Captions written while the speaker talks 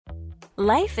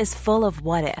Life is full of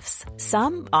what-ifs.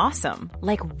 Some awesome,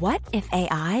 like what if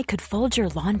AI could fold your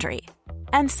laundry?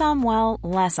 And some, well,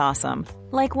 less awesome,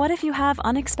 like what if you have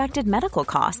unexpected medical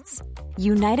costs?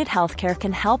 United Healthcare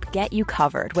can help get you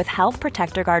covered with Health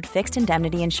Protector Guard fixed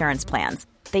indemnity insurance plans.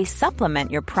 They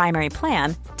supplement your primary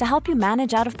plan to help you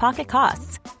manage out-of-pocket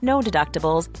costs. No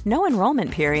deductibles, no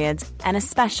enrollment periods, and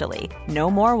especially no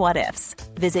more what-ifs.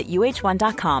 Visit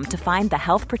uh1.com to find the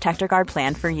Health Protector Guard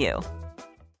plan for you.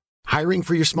 Hiring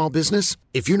for your small business?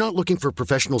 If you're not looking for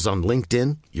professionals on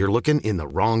LinkedIn, you're looking in the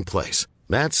wrong place.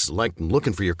 That's like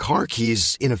looking for your car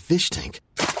keys in a fish tank.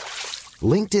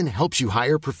 LinkedIn helps you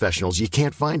hire professionals you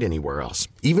can't find anywhere else,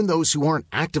 even those who aren't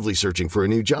actively searching for a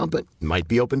new job but might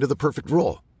be open to the perfect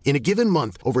role. In a given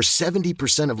month, over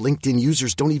 70% of LinkedIn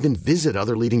users don't even visit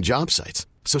other leading job sites.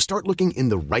 So start looking in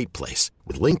the right place.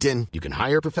 With LinkedIn, you can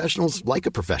hire professionals like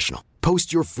a professional.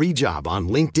 Post your free job on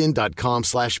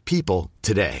linkedin.com/people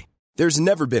today. There's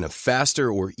never been a faster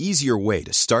or easier way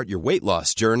to start your weight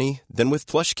loss journey than with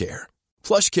PlushCare.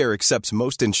 PlushCare accepts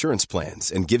most insurance plans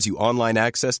and gives you online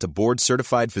access to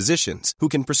board-certified physicians who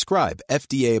can prescribe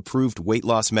FDA-approved weight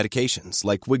loss medications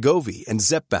like Wegovy and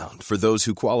Zepbound for those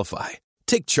who qualify.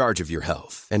 Take charge of your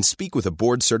health and speak with a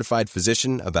board-certified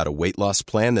physician about a weight loss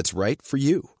plan that's right for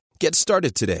you. Get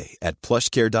started today at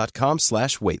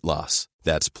plushcare.com/weight loss.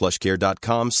 That's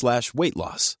plushcare.com/weight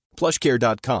loss.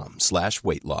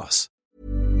 plushcare.com/weight loss.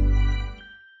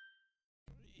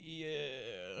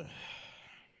 Yeah.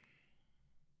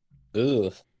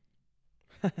 Ugh.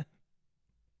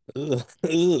 Ugh.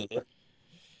 Ugh.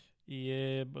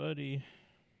 Yeah, buddy.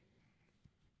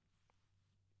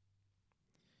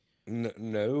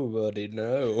 Nobody,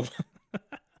 no.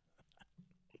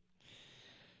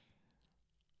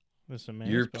 Listen, man.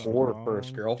 Your It's been a poor long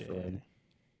first girlfriend. day.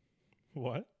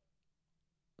 What?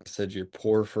 I said your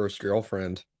poor first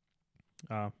girlfriend.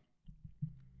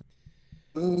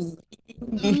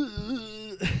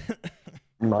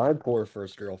 My poor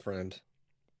first girlfriend.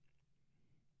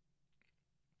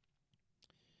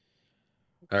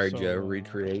 All right, So, Joe,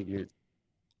 recreate your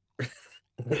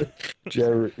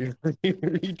Joe,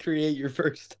 recreate your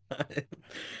first time.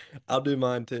 I'll do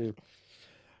mine too.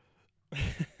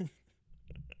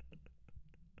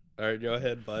 All right, go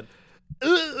ahead, bud.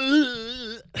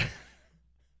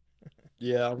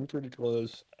 Yeah, I'm pretty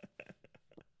close.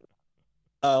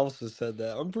 I also said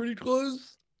that. I'm pretty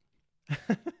close.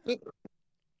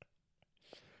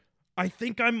 I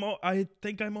think I'm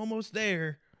almost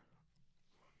there.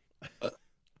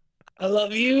 I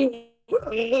love you.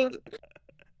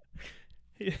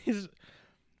 He's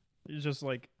just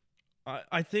like,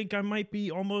 I think I might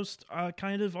be almost,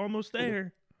 kind of almost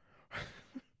there.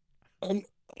 I'm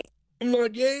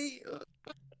not gay.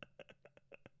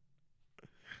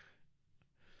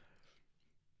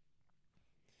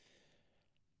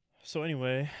 So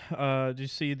anyway, did you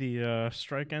see the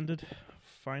strike ended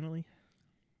finally?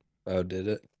 Oh, did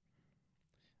it?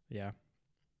 Yeah.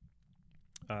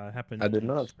 Happened. I did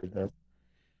not see that.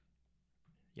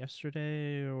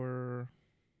 Yesterday or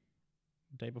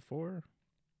the day before.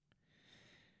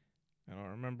 I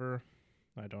don't remember.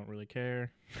 I don't really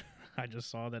care. I just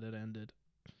saw that it ended.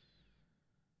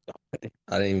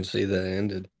 I didn't even see that it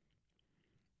ended.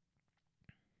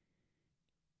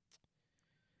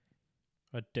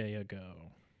 A day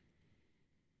ago.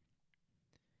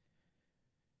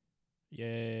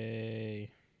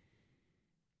 Yay.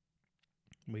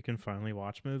 We can finally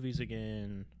watch movies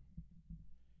again.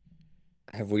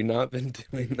 Have we not been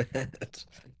doing that?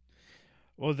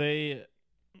 Well, I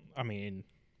mean,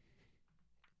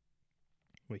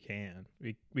 we can.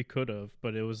 We could have,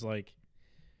 but it was like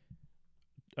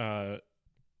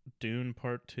Dune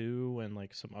Part 2 and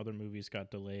like some other movies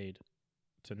got delayed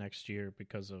to next year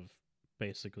because of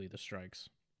basically the strikes.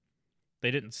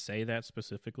 They didn't say that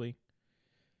specifically.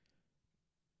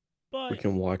 But We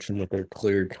can watch them with their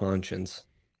clear conscience.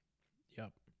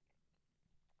 Yep.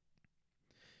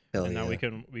 Hell And now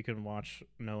yeah. we can watch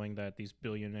knowing that these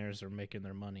billionaires are making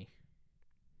their money.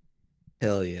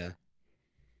 Hell yeah.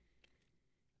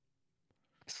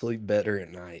 Sleep better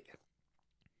at night.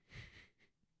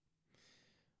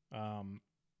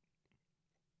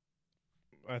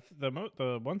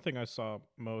 The one thing I saw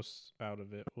most out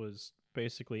of it was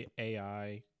basically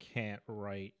AI can't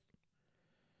write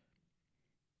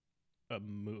a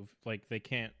like they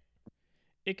can't.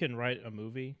 It can write a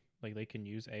movie, like they can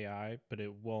use AI, but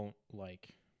it won't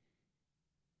like.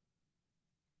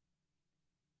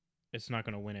 It's not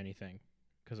going to win anything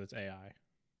because it's AI.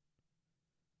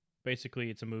 Basically,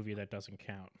 it's a movie that doesn't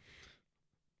count.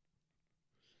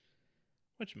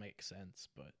 Which makes sense,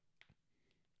 but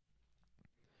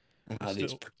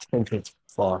These still, pretentious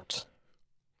fucked.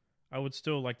 I would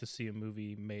still like to see a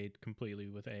movie made completely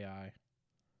with AI.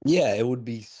 Yeah, it would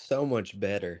be so much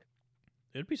better.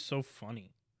 It'd be so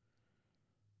funny.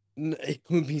 It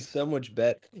would be so much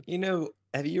better.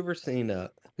 Have you ever seen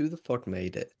who the fuck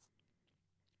made it?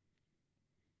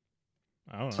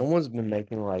 I don't know. Someone's been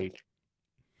making like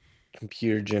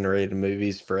computer generated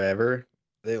movies forever.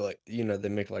 They they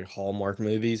make like Hallmark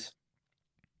movies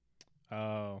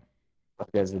Oh,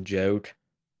 like as a joke.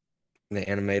 And they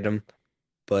animate them,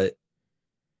 but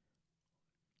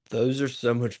those are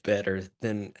so much better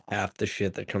than half the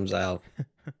shit that comes out.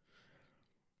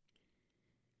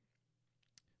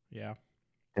 yeah.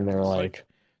 And they're It's like like,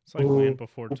 it's like Land oh,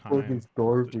 Before I'm fucking Time.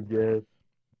 starved again.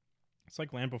 It's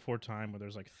like Land Before Time where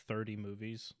there's like 30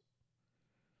 movies.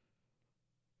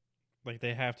 Like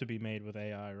they have to be made with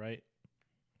AI, right?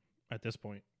 At this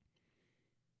point.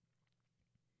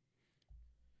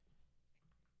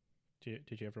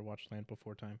 Did you ever watch Land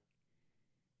Before Time?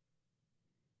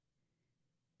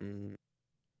 Mm,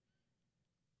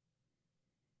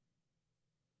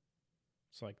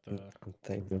 It's like the I'm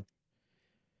thinking.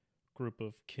 group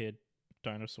of kid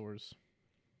dinosaurs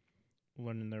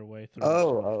learning their way through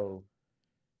Oh,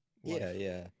 yeah, life.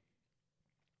 yeah,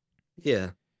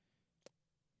 yeah.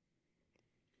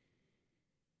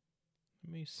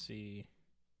 Let me see.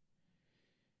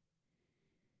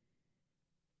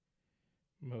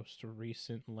 Most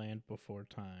recent Land Before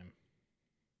Time.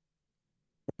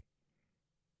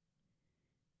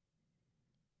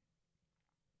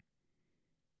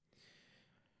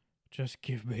 Just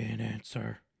give me an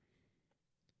answer.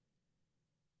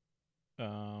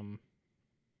 Um,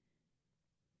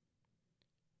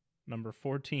 Number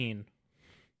 14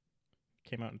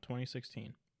 came out in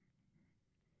 2016.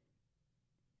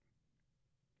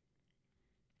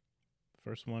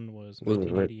 First one was Was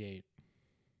it writ- 1988.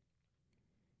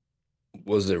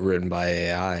 was it written by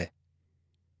AI?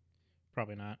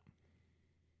 Probably not.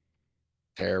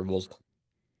 Terrible.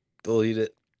 Delete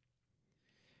it.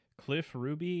 Cliff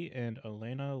Ruby and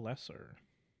Elena Lesser.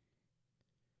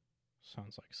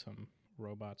 Sounds like some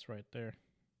robots right there.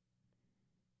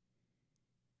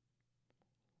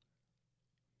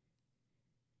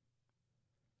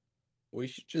 We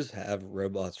should just have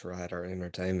robots write our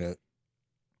entertainment.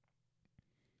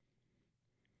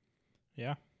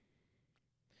 Yeah.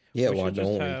 Yeah, We why should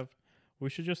just don't we? have we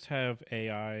should just have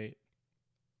AI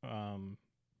um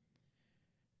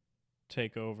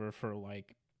take over for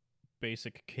like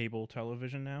basic cable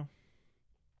television now.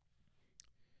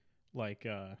 Like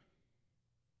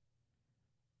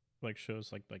like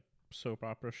shows like soap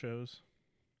opera shows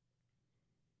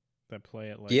that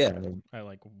play Yeah. at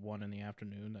like 1 in the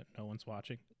afternoon that no one's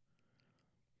watching.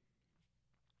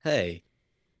 Hey,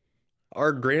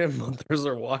 our grandmothers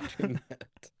are watching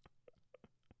that.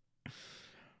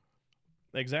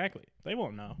 Exactly. They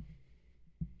won't know.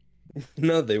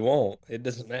 No, they won't. It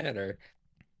doesn't matter.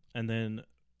 And then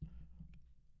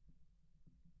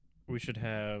we should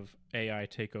have AI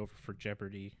take over for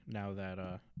Jeopardy now that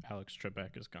Alex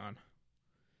Trebek is gone.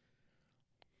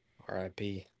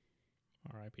 R.I.P.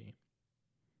 R.I.P.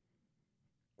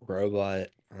 Robot.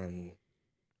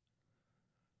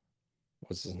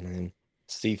 What's his name?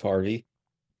 Steve Harvey.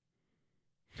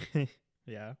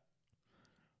 Yeah.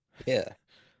 Yeah,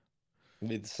 it'd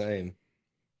be the same.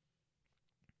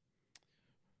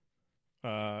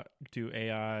 Uh, do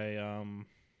AI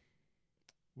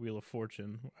Wheel of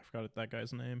Fortune? I forgot that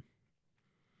guy's name.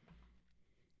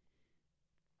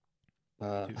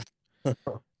 Uh, Do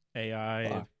AI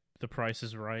fuck. The Price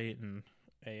is Right and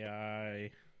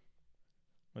AI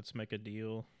Let's Make a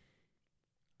Deal.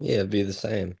 Yeah, it'd be the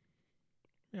same.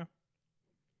 Yeah.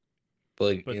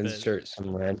 Like But the insert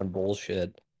some random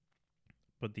bullshit.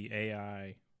 but the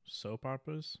AI soap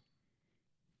operas,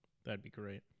 that'd be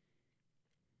great.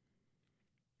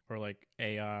 Or like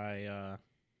AI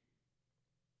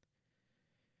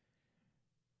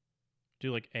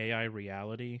do like AI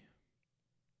reality,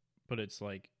 but it's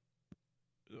like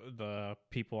the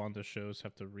people on the shows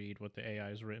have to read what the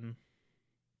AI's written.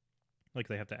 Like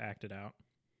they have to act it out.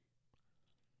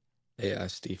 AI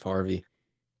Steve Harvey.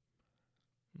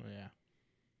 Yeah.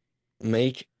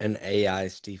 Make an AI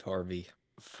Steve Harvey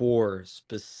for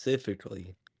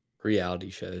specifically reality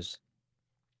shows.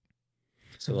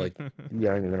 So like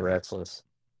Young and the Restless.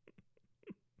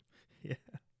 Yeah.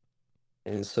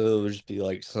 And so it would just be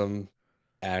like some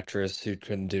actress who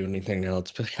couldn't do anything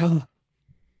else. But like, oh,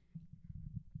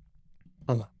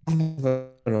 I'm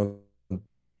having a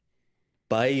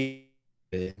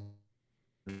baby.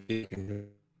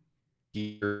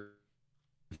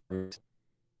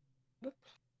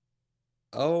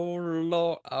 Oh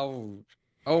Lord,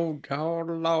 oh God,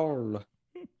 Lord.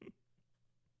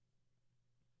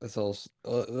 That's all.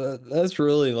 That's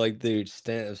really like the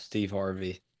extent of Steve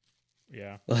Harvey.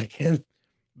 Yeah, Like, and you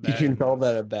that can and call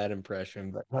that a bad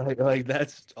impression, but like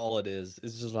that's all it is.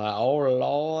 It's just like, oh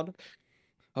Lord,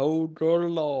 oh good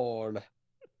Lord.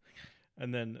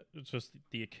 and then just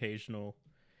the occasional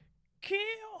kill.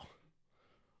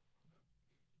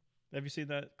 Have you seen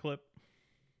that clip?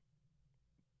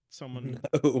 Someone,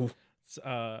 No.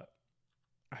 uh,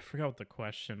 I forgot what the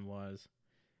question was,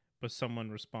 but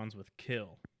someone responds with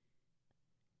 "kill,"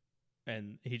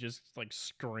 and he just like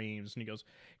screams and he goes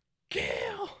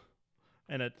 "kill,"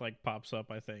 and it like pops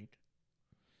up. I think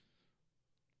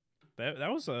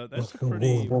that's a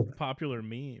pretty popular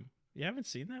meme. You haven't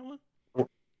seen that one?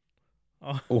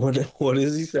 Oh, What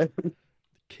is he saying?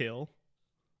 kill.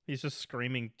 He's just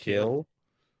screaming "kill." Kill?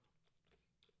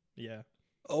 Yeah.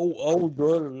 Oh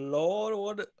good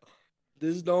Lord,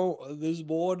 this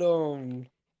boy don't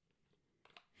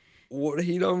what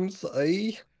he don't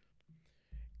say?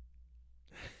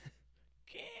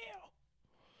 Kill.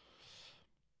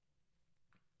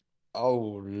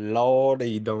 Oh Lord,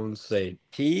 he don't say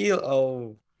kill.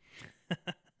 Oh.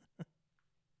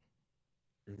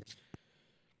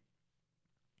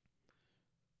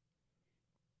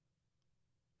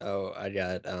 Oh, I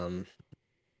got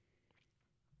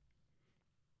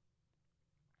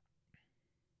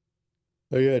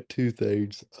two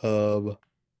things.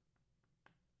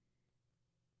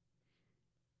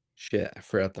 Shit, I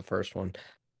forgot the first one.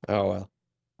 Oh well.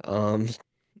 Um,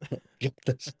 get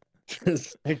this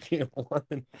second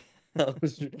one. I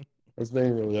was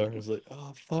thinking earlier, I was like,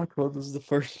 oh fuck, what was the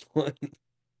first one?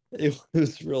 It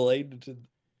was related to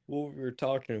what we were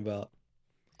talking about.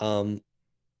 Um,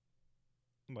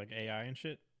 Like AI and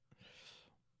shit.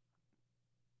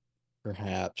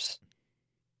 Perhaps.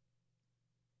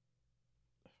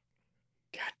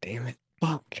 God damn it.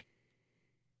 Fuck.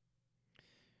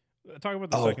 Talk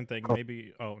about the Oh, second thing. oh,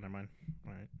 Maybe. Oh, never mind.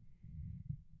 All right.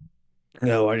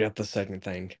 no, I got the second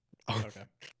thing. Oh,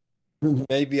 Okay.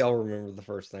 maybe I'll remember the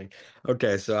first thing.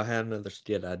 Okay, so I had another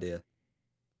skit idea,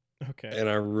 Okay. and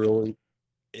I really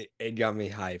it got me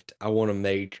hyped. I want to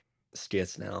make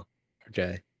skits now.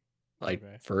 Okay. Like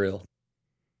Okay. for real.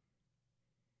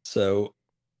 So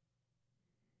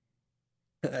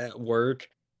at work,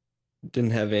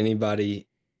 didn't have anybody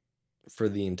for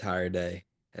the entire day.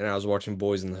 And I was watching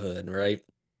Boys in the Hood, right?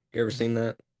 You ever Hmm. seen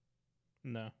that?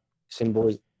 No. Seen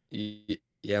Boys? You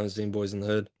haven't seen Boys in the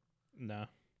Hood? No.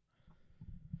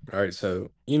 All right,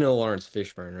 so you know Lawrence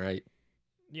Fishburne, right?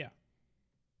 Yeah.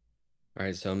 All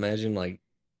right, so imagine like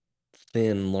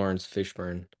thin Lawrence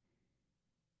Fishburne.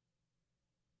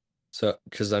 So,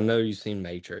 because I know you've seen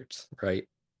Matrix, right?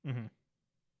 Hmm.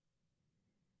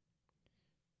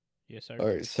 Yes, sir. All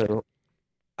right, so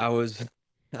I was,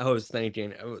 I was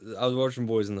thinking, I was watching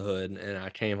Boys in the Hood, and I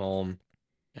came home,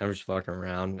 and I was fucking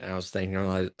around, and I was thinking,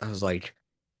 I was like,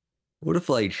 what if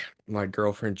like my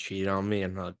girlfriend cheated on me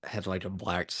and I had like a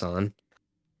black son?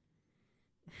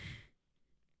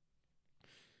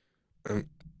 Um,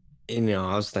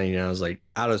 I was thinking, I was like,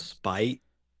 out of spite,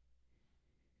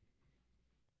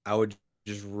 I would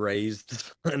just raise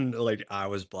the son like I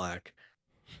was black.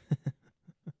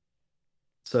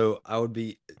 So I would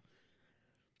be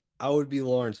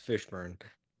Lawrence Fishburne.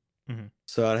 Hmm.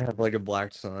 So I'd have like a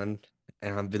black son,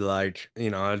 and I'd be like,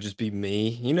 I'd just be me.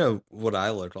 You know what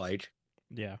I look like,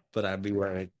 Yeah. but I'd be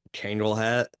wearing a Kangol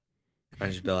hat.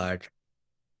 I'd just be like,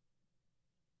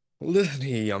 listen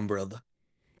here, young brother.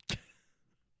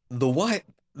 The white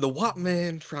the white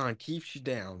man trying to keep you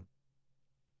down.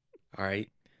 All right.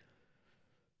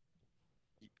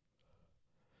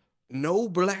 No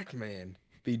black man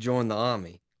be join the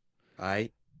army. All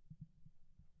right.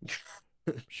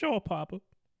 Sure, Papa.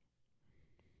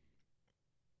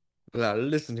 Now,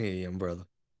 listen here, young brother.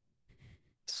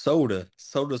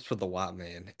 Soda's for the white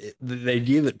man. They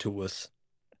give it to us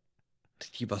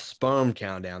to keep a sperm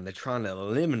count down. They're trying to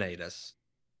eliminate us.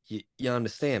 You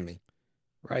understand me,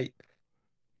 right?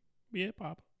 Yeah,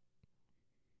 Papa.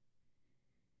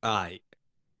 I,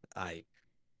 I.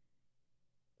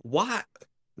 Why?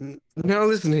 Now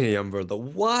listen here, young brother.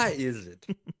 Why is it?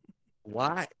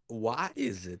 Why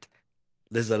is it?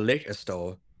 There's a liquor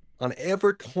store on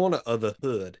every corner of the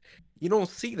hood. You don't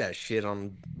see that shit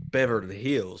on Beverly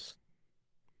Hills.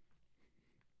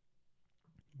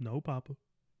 No, Papa.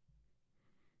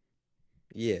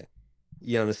 Yeah,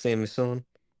 you understand me, son?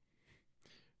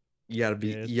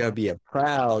 Yes, You gotta Papa. be a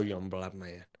proud young black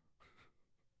man.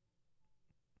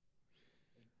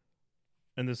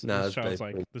 And this No, this that's child's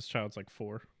like basically. this child's like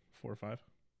 4 or 5.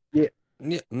 Yeah,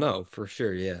 yeah, no, for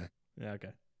sure, yeah. Yeah. Okay.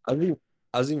 I was even,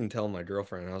 I was even telling my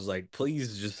girlfriend, I was like,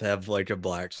 please just have like a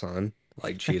black son.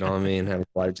 like cheat on me and have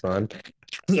lights on.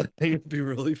 I think it'd be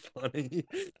really funny.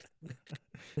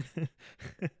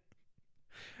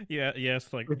 Yeah, you ask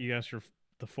the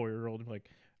 4-year-old like,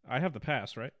 I have the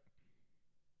pass, right?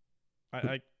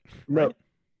 I No, right?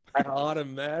 I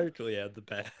automatically have the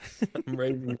pass. I'm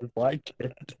raising the black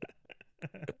kid.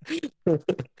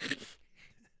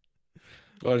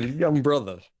 Well, young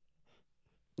brother,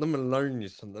 let me learn you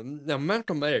something. Now,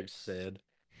 Malcolm X said,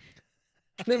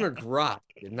 Plymouth Rock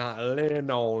did not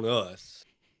land on us.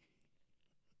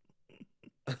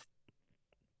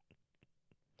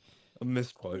 I'm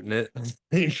misquoting it.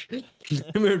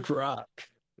 Plymouth Rock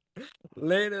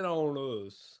landed on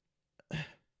us.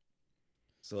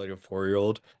 So, like a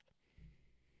 4-year-old.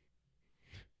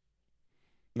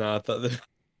 No, I thought that,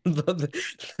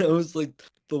 that was like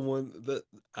the one that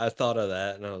I thought of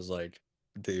that, and I was like,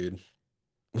 dude,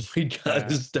 we gotta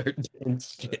That start doing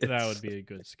that would skits. be a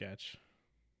good sketch.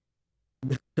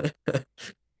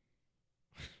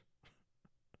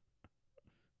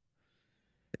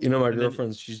 You know, my And then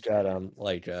girlfriend's she's got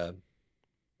like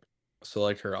so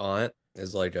like her aunt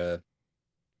is like a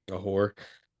whore,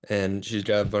 and she's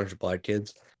got a bunch of black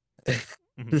kids.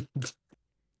 mhm.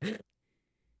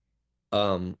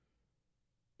 um,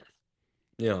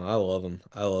 you know, I love them.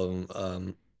 I love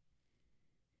them.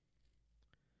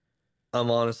 I'm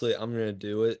gonna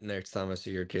do it next time I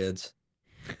see your kids.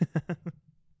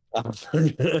 First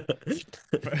thing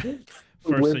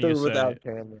With you or say, without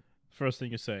camera. first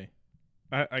thing you say,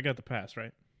 I got the pass,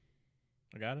 right?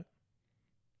 I got it.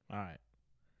 All right,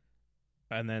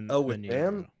 and Oh, then with you go.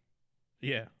 them?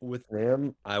 Yeah, With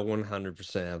them, I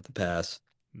 100% have the pass.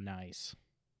 nice,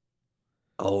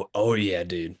 Oh yeah,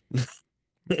 dude.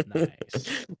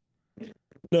 nice.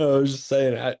 No, I was just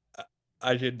saying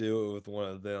I could do it with one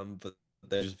of them, but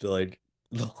they just be like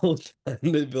the whole time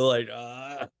they'd be like,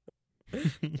 what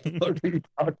are you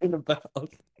talking about?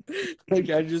 Like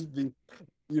I'd just be,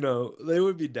 they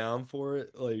would be down for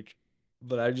it, like,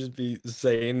 but I'd just be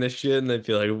saying this shit and they'd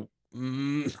be like,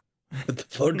 what the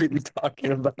fuck are you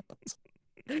talking about?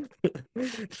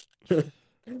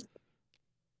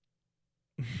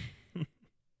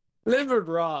 Liver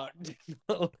rock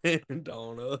land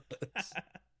on us.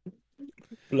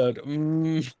 Blood.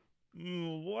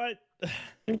 What?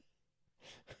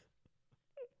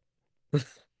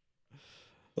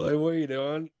 Like, what are you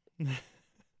doing?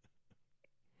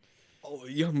 Oh,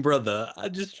 young brother,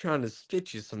 I'm just trying to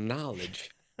spit you some knowledge.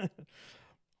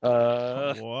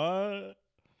 Uh, What?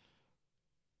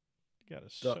 You gotta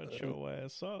shut the- your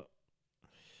ass up.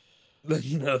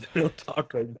 no, they don't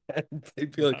talk like that.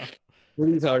 They'd be No. like, what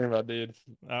are you talking about, dude?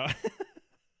 No.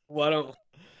 Why don't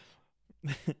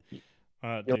you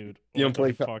Dude, you what don't the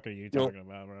play fuck are you you don't talking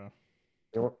about, bro?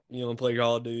 you don't play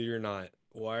Call of Duty or not?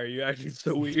 Why are you acting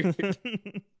so weird?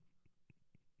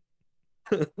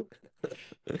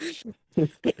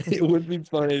 It would be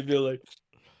funny if you're like,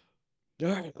 all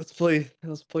right, let's play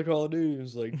Call of Duty.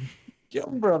 It's like,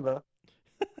 young brother,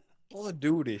 Call of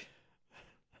Duty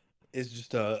is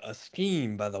just a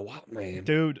scheme by the white man.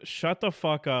 Dude, shut the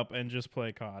fuck up and just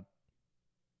play COD.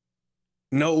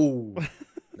 No,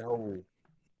 no,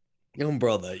 young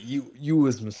brother, you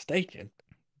was mistaken.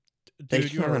 They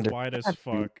Dude, you are found a white as statue.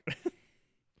 fuck.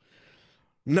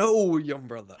 No, young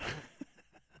brother,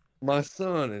 my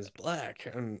son is black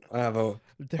and I have a white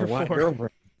Therefore,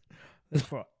 girlfriend.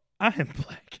 therefore, I am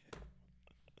black.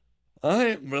 I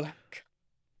am black.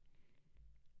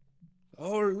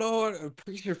 Oh Lord, a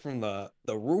preacher from the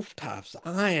rooftops.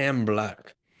 I am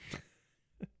black.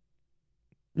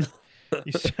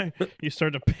 You start, you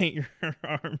start to paint your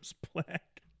arms black.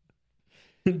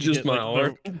 You Just get my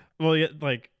like arm. well, yeah,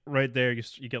 like right there,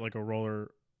 you get like a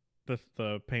roller,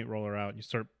 the paint roller out. And you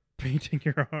start painting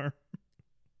your arm.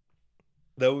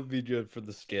 That would be good for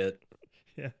the skit.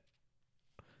 Yeah,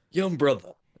 Young brother.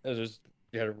 I just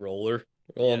got a roller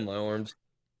yeah. on my arms.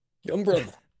 Young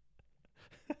brother.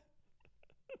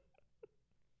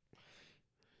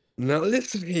 Now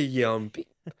listen here, young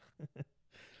people.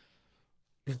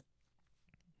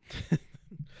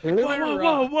 Whoa, whoa,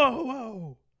 whoa, whoa,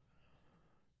 whoa!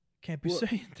 Can't be What?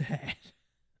 saying that.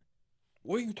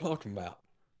 What are you talking about?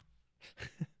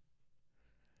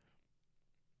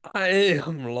 I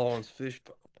am Lawrence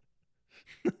Fishburne.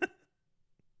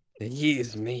 And he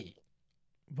is me.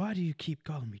 Why do you keep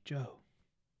calling me Joe?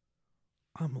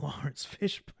 I'm Lawrence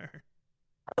Fishburne.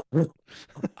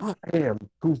 I am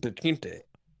Kunta Kinte.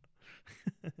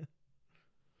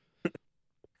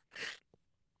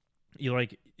 You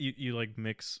like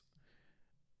mix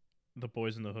the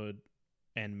Boys in the Hood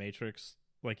and Matrix.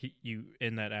 Like you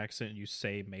in that accent, you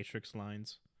say Matrix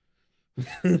lines.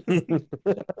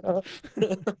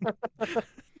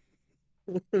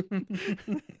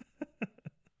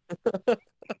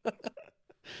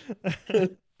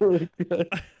 Really good.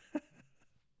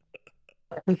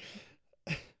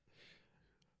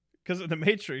 Because in the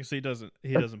Matrix, he doesn't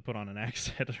put on an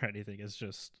accent or anything. It's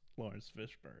just Lawrence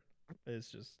Fishburne. It's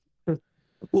just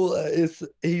Well,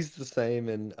 he's the same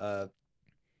in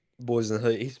Boys in the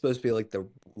Hood. He's supposed to be like the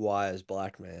wise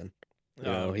black man. You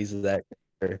know, okay. he's that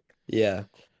character. Yeah.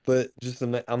 But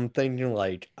I'm thinking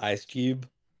like Ice Cube,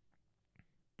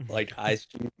 like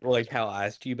how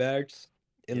Ice Cube acts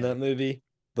in Yeah. that movie,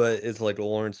 but it's like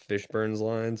Lawrence Fishburne's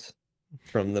lines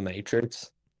from The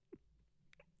Matrix.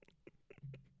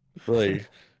 Like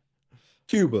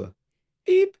Cuba,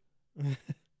 beep,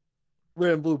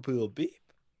 red and blue pill, beep.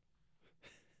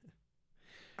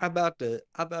 I about to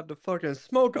fucking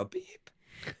smoke a beep.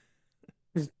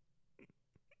 he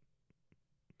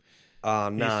Nah,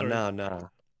 start nah, nah.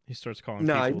 he starts calling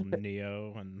Nah, people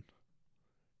Neo and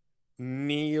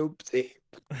Neo beep,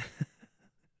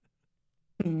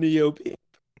 Neo beep.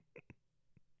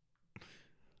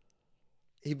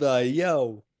 He be like,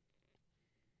 yo,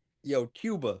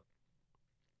 Cuba,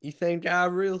 you think I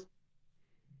real?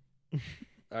 All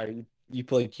right, you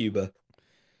play Cuba.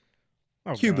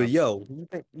 oh Cuba, god. yo,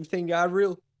 you think God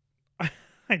real?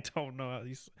 I don't know how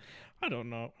he's. I don't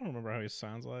know. I don't remember how he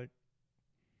sounds like.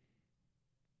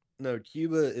 No,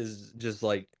 Cuba is just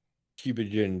like Cuba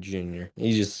Gooding Jr.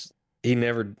 He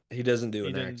doesn't do He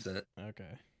an didn't. accent.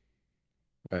 Okay.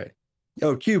 Right.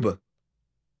 Yo, Cuba,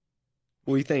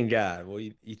 what do you think God?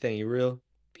 You think he real?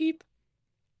 Beep.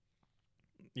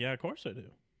 Yeah, of course I do.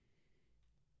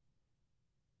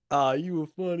 Ah, you a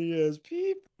funny ass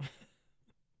peep.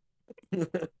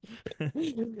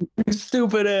 You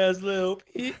stupid ass little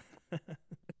peep.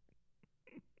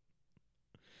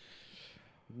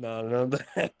 No, no, that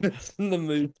happens in the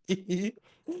movie.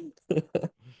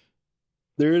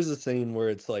 There is a scene where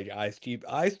it's like Ice Cube.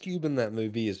 Ice Cube in that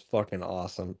movie is fucking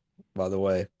awesome, by the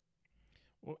way.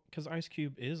 Well, because Ice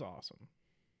Cube is awesome.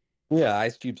 Yeah,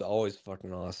 Ice Cube's always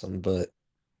fucking awesome, but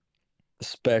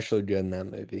especially good in that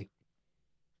movie.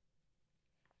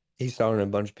 He's talking to a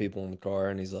bunch of people in the car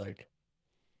and he's like,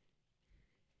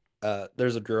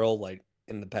 there's a girl like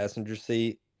in the passenger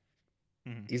seat.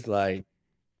 Hmm. He's like,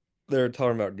 they're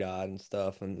talking about God and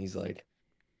stuff, and he's like,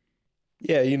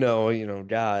 yeah,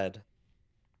 God,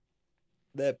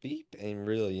 that beep ain't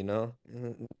real, you know?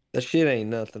 That shit ain't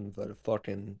nothing but a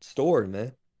fucking story,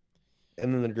 man.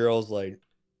 And then the girl's like,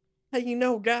 hey,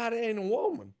 God ain't a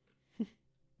woman.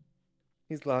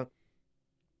 He's like,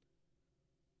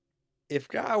 if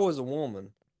God was a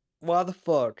woman, why the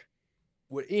fuck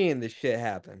would any of this shit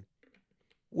happen?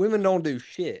 Women don't do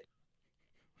shit.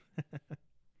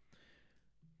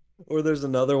 Or there's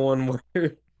another one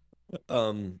where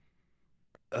um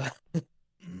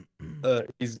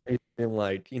he's being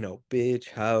like, bitch,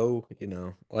 hoe,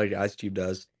 like Ice Cube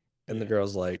does. And the Yeah.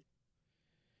 girl's like,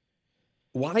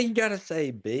 why you gotta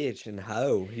say bitch and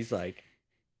hoe?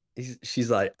 She's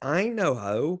like, I ain't no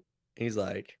hoe. He's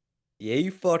like, yeah,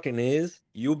 you fucking is.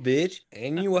 You a bitch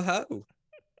and you a hoe.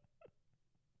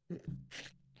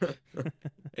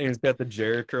 And he's got the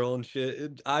Jerry curl and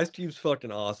shit. Ice Cube's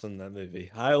fucking awesome in that movie.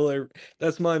 Highly,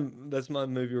 that's my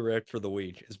movie rec for the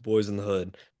week. Is Boys in the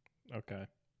Hood. Okay.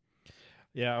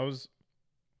 Yeah, I was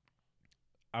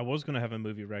gonna have a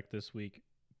movie rec this week,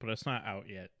 but it's not out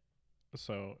yet,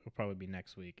 so it'll probably be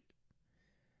next week.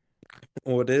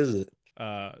 What is it?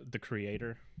 The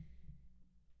Creator.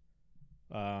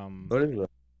 Um, What is it?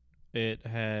 it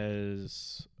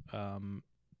has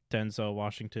Denzel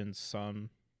Washington's son.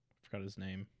 I forgot his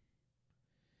name.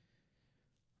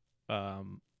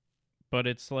 Um, but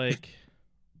it's like,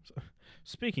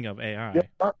 speaking of Yeah,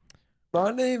 AI,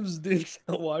 my name's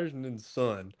Denzel Washington's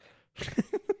son.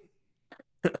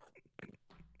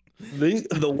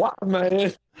 The white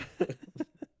man.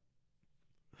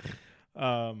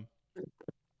 um,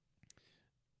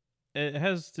 it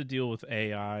has to deal with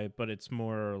AI, but it's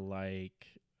more like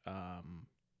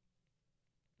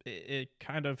it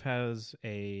kind of has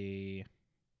a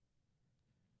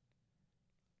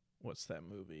what's that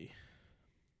movie?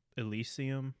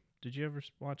 Elysium. Did you ever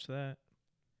watch that?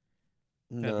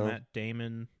 Had No, Matt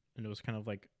Damon, and it was kind of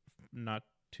like not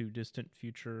too distant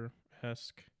future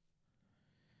esque.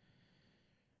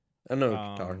 I know what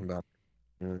you're talking Um, about.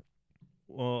 Mm.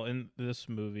 well, in this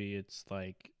movie, it's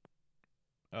like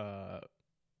uh,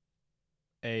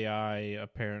 AI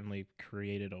apparently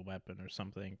created a weapon or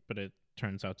something, but it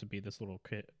turns out to be this little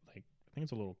kid. Like I think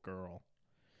it's a little girl,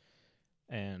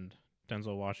 and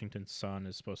Denzel Washington's son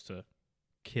is supposed to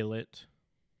kill it,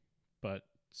 but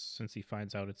since he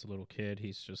finds out it's a little kid,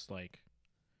 he's just like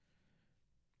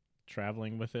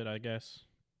traveling with it, I guess.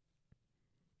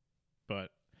 but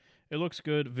it looks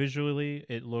good visually.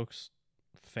 It looks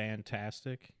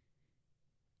fantastic.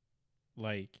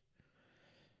 Like,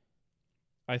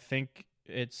 I think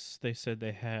they said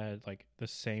they had like the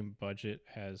same budget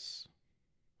as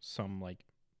some like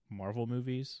Marvel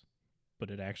movies, but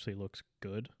it actually looks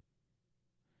good.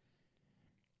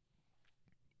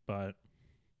 But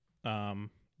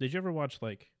did you ever watch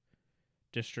like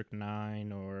District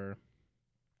 9 or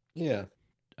Yeah.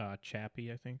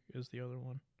 Chappie, I think is the other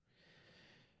one.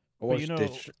 I But you watched know,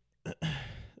 Ditch.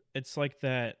 it's like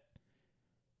that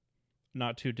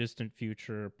not too distant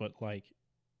future, but like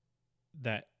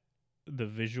that the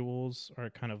visuals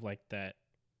are kind of like that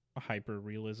hyper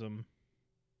realism,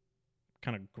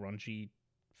 kind of grungy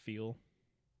feel.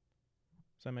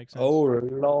 Does that make sense? Oh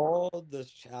Lord, this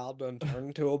child done turned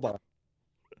into a bomb.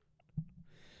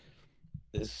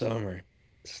 This summer,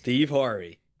 Steve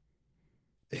Harvey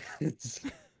is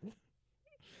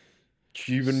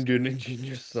Cuban Gooding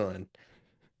Jr.'s son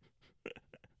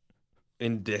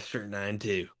in District 9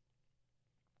 too.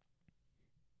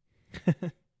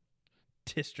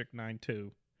 District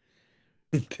 92.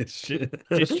 This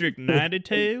District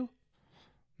 92?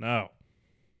 No.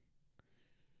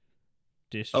 Oh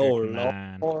District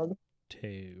 9 Lord.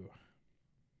 2.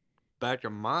 Back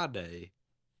in my day,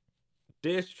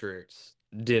 districts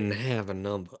didn't have a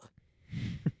number.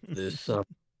 This summer,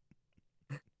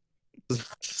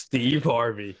 Steve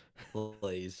Harvey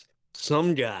plays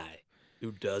some guy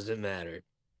who doesn't matter.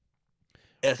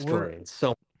 Escalating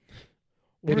so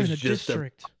We're It's in a just a-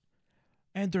 district,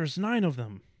 and there's 9 of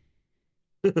them.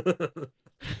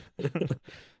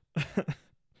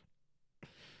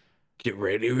 Get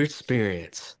ready to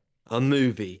experience a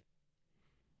movie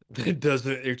that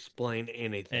doesn't explain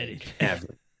anything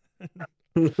ever.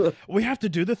 We have to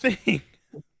do the thing.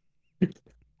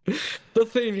 The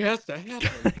thing has to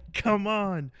happen. Come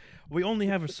on. We only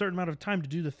have a certain amount of time to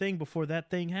do the thing before that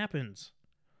thing happens.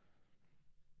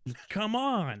 Come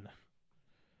on.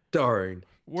 Darn.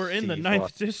 We're in the Steve 9th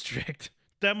Harvey. district.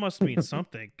 That must mean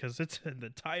something, because it's in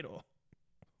the title.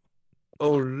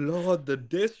 Oh Lord, the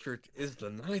district is the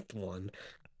 9th one.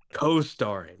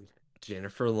 Co-starring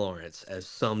Jennifer Lawrence as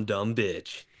some dumb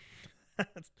bitch.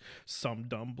 Some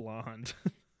dumb blonde.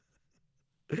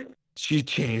 She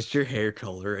changed her hair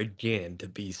color again to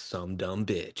be some dumb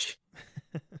bitch.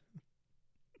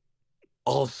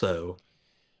 Also,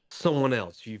 someone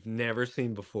else you've never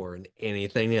seen before in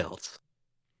anything else.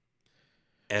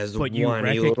 As But you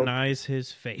whiny little, recognize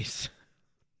his face.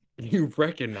 you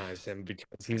recognize him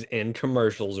because he's in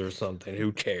commercials or something.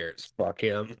 Who cares? Fuck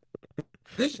him.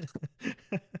 Who's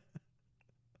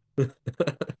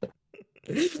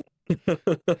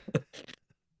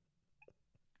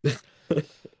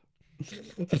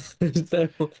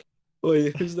that one?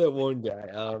 Wait, who's that one guy?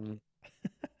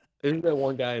 Who's that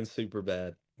one guy in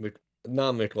Superbad?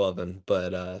 Not McLovin,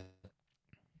 but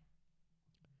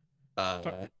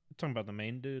Talking about the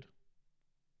main dude?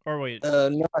 Or wait,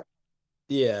 not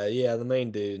yeah, the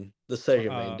main dude, the second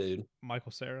main dude.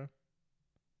 Michael Cera?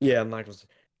 Yeah,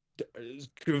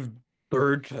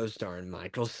 third co-star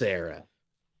Michael Cera.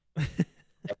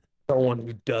 Someone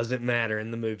who doesn't matter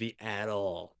in the movie at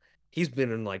all. He's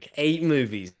been in like 8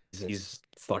 movies and he's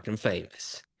fucking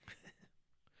famous.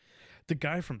 The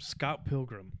guy from Scott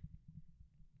Pilgrim.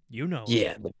 You know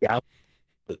him. Yeah,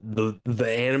 the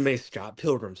anime Scott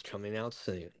Pilgrim's coming out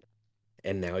soon.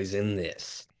 And now he's in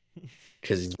this.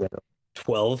 Because he's been in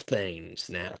 12 things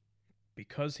now.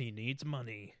 Because he needs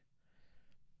money.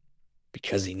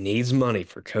 Because he needs money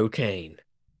for cocaine.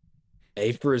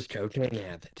 Pay for his cocaine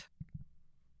habit.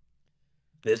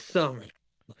 This summer,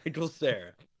 Michael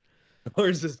Cera,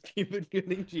 ours is Cuban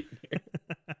Gooding Jr.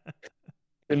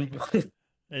 and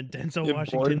Denzel and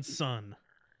Washington's son.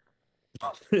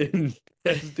 and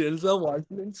as Denzel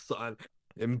Washington's son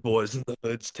in Boys in the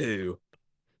Hoods 2.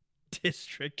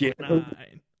 District Get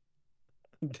 9.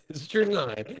 District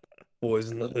 9.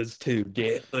 Boys in the Hoods 2.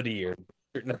 Get hoodier.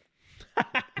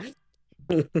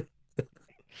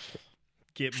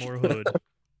 Get more hood.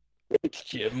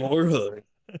 Get more hood.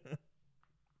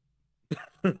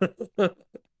 It's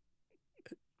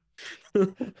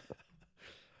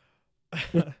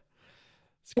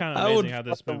kind of I would amazing how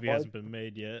this fucking movie hasn't been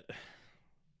made yet.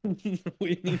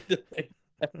 We need to make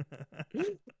that.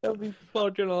 That'd be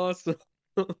fucking awesome.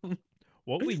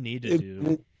 What we need to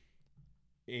do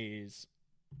is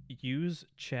use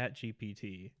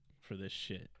ChatGPT for this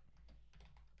shit.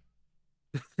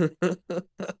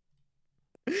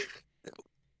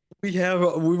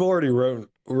 We've already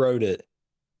wrote it,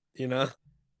 you know?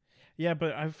 Yeah,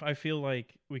 but I feel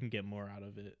like we can get more out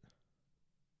of it.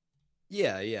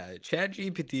 Yeah.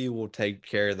 ChatGPT will take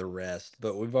care of the rest,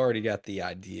 but we've already got the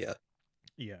idea.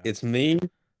 Yeah. It's me,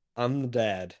 I'm the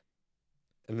dad,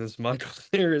 and this Michael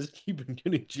Cera is Cuba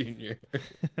Gooding Jr.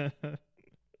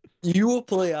 You will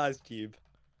play Ice Cube.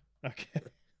 Okay.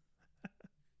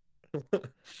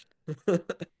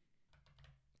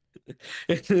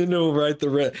 And then it'll write the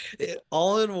rest.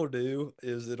 All it will do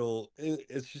is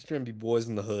it's just gonna be Boys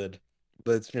in the Hood,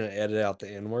 but it's gonna edit out the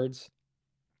N words.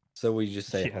 So we just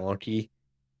say Yeah. honky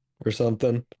or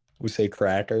something. We say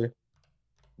cracker,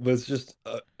 but it's just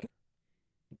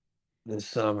this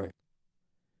summer.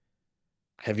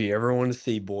 Have you ever wanted to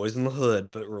see Boys in the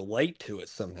Hood but relate to it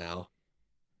somehow?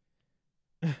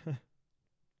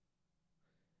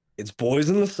 It's Boys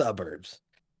in the Suburbs.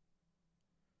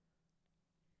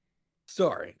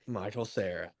 Sorry, Michael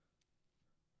Cera.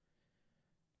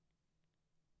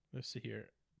 Let's see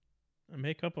here.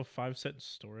 Make up a 5 sentence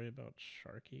story about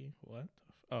Sharky. What?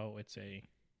 Oh, it's a.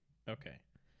 Okay.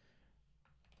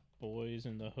 Boys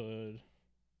in the Hood.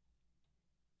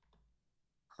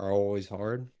 Are always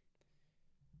hard.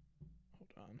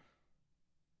 Hold on.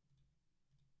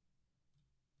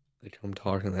 They come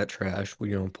talking that trash. We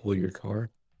gonna pull your car.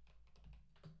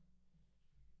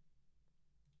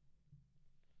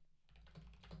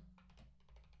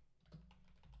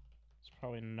 It's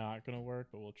probably not going to work,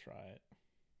 but we'll try it.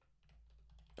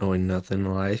 Knowing nothing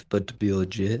in life but to be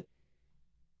legit.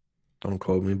 Don't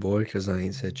quote me, boy, because I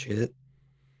ain't said shit.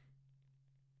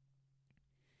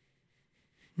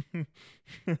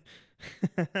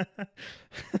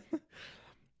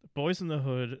 Boys in the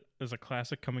Hood is a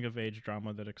classic coming of age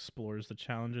drama that explores the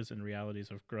challenges and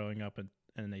realities of growing up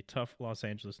in a tough Los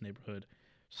Angeles neighborhood.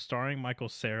 Starring Michael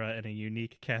Cera and a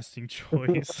unique casting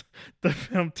choice, the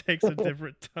film takes a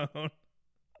different tone.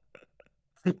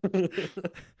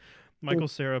 Michael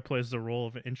Cera plays the role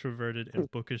of an introverted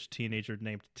and bookish teenager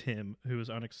named Tim, who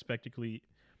is unexpectedly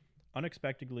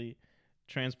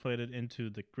transplanted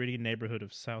into the gritty neighborhood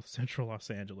of South Central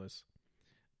Los Angeles.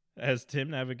 As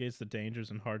Tim navigates the dangers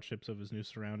and hardships of his new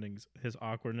surroundings, his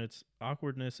awkwardness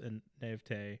and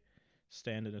naivete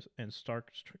stand in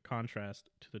stark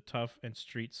contrast to the tough and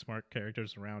street smart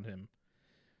characters around him.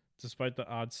 Despite the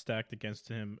odds stacked against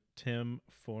him, Tim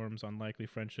forms unlikely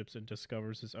friendships and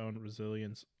discovers his own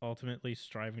resilience, ultimately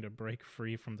striving to break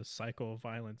free from the cycle of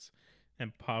violence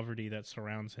and poverty that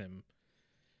surrounds him.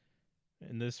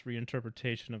 In this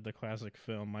reinterpretation of the classic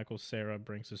film, Michael Cera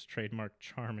brings his trademark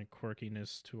charm and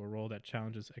quirkiness to a role that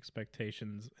challenges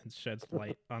expectations and sheds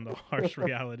light on the harsh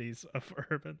realities of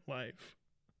urban life.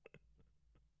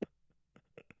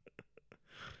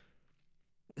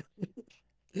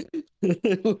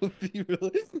 It would be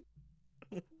really,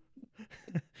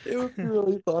 it would be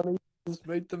really funny. Just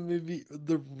make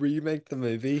remake the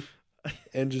movie,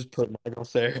 and just put Michael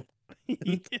Cera.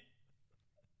 Holy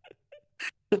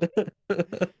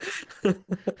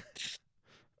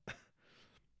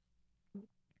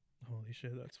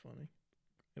shit, that's funny.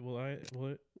 Will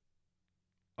it?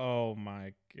 Oh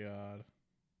my god.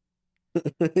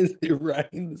 Is he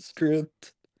writing the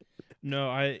script?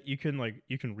 No, you can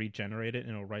regenerate it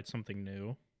and it'll write something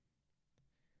new.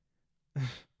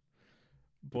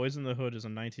 Boys in the Hood is a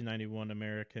 1991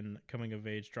 American coming of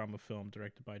age drama film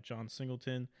directed by John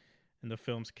Singleton, and the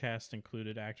film's cast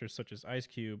included actors such as Ice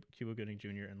Cube, Cuba Gooding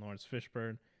Jr., and Lawrence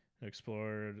Fishburne, who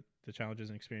explored the challenges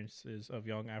and experiences of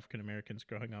young African Americans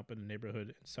growing up in a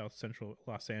neighborhood in South Central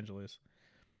Los Angeles.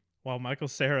 While Michael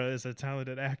Cera is a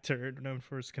talented actor known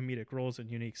for his comedic roles and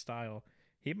unique style,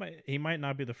 he might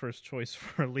not be the first choice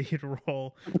for a lead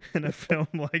role in a film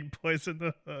like Boys in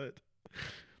the Hood,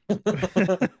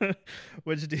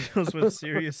 which deals with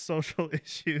serious social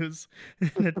issues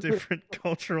in a different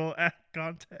cultural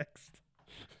context.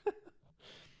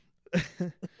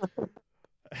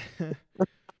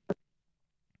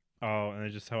 Oh,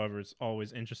 and however, it's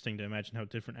always interesting to imagine how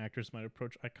different actors might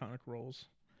approach iconic roles.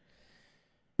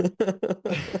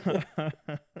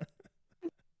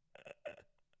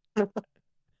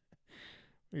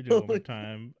 We do it one more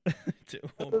time. Do it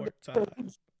one more time.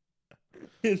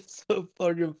 It's so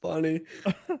fucking funny.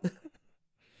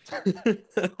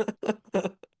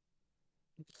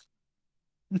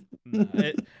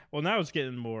 Well, now it's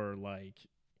getting more like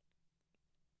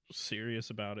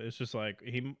serious about it. It's just like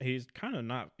he's kind of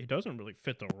not. He doesn't really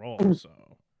fit the role. So,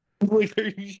 like, are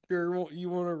you sure you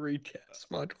want to recast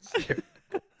Michael Cera?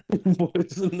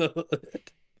 Boys in the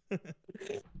Hood.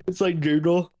 It's like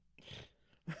Google.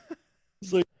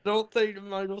 It's like, I don't think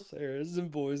Michael Cera is in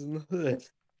Boys in the Hood.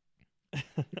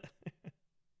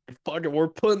 Fuck it, we're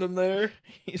putting him there.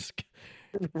 he's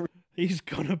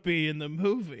gonna be in the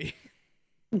movie.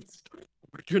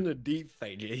 We're gonna deep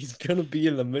fake it. He's gonna be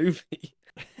in the movie.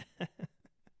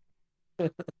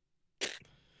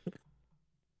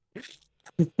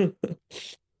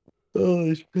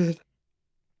 Holy shit.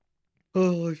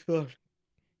 Holy fuck.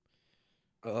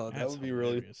 Oh, that That's would be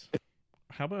really hilarious.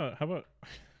 How about how about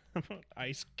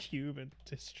Ice Cube in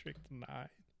District 9?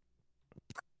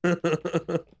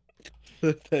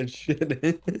 put that shit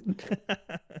in.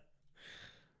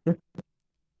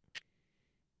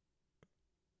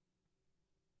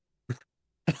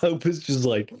 I hope it's just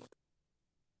like,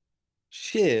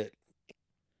 shit,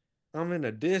 I'm in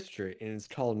a district and it's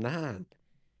called 9.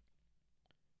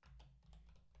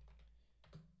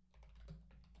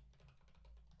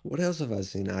 What else have I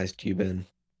seen Ice Cube in?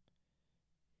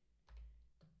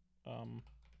 um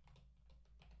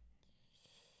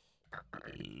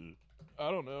I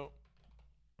don't know.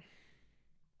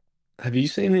 Have you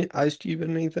seen Ice Cube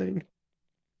in anything?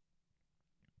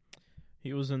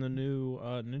 He was in the new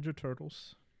Ninja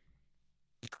Turtles.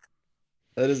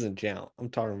 That doesn't count. I'm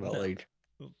talking about No. like,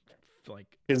 Like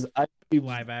because Ice Cube's,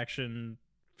 live action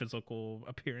physical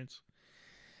appearance.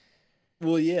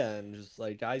 well, yeah, and just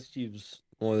like Ice Cube's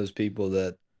one of those people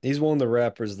that he's one of the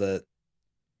rappers that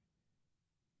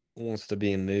wants to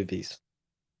be in movies.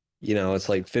 You know, it's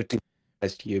like 50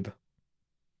 Ice Cube.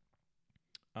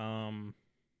 Um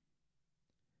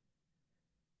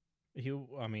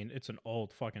I mean, it's an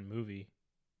old fucking movie.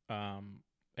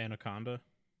 Anaconda,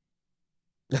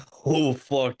 Oh,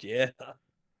 fuck yeah.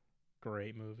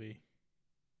 great movie.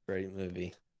 Great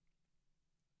movie.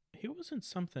 He was in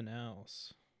something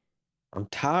else. I'm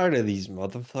tired of these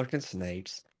motherfucking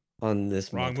snakes on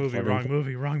this Wrong movie, motherfucking. wrong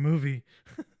movie, wrong movie.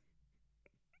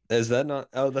 Is that not?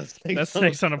 Oh, that's That's snakes on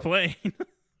Snakes on a Plane,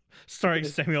 starring a.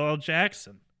 Samuel L.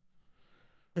 Jackson.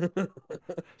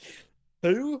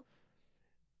 Who?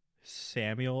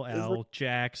 Samuel Is it, L.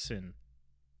 Jackson.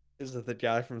 is it the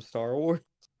guy from Star Wars?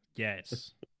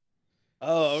 Yes.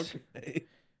 Oh, okay.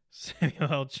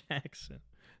 Samuel L. Jackson,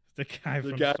 the guy The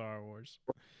from guy. Star Wars.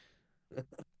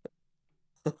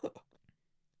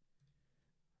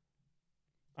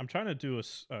 I'm trying to do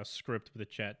a script with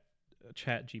chat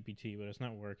GPT, but it's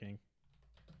not working.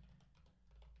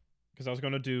 Because I was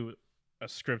going to do a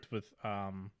script with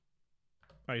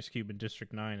Ice Cube in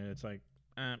District 9, and it's like,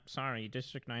 sorry,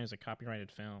 District 9 is a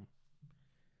copyrighted film.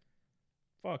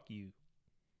 Fuck you.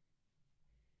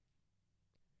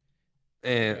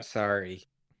 And Yeah. sorry,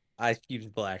 Ice Cube's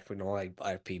black. We don't like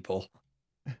black people.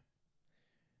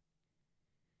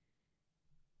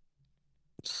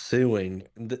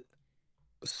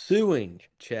 Suing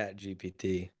Chat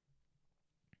GPT.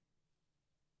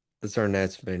 That's our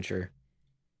next venture.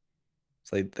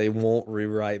 It's like they won't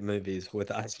rewrite movies with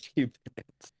Ice Cube in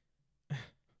it.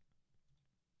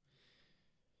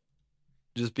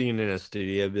 Just being in a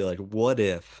studio, be like, what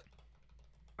if?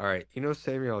 All right, you know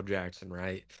Samuel L. Jackson,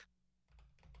 right?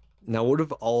 Now, what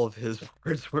if all of his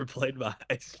words were played by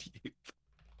Ice Cube,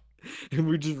 and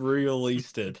we just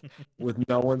re-released it with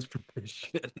no one's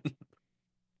permission,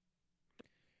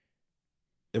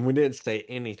 and we didn't say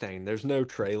anything? There's no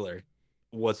trailer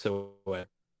whatsoever.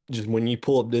 Just when you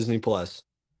pull up Disney Plus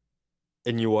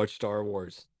and you watch Star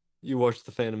Wars, you watch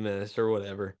The Phantom Menace or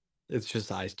whatever. It's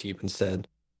just Ice Cube instead.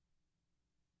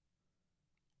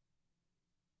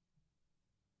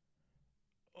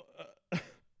 What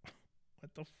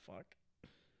the fuck?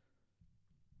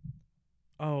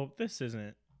 Oh, this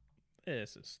isn't.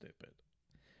 This is stupid.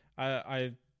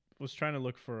 I was trying to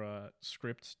look for a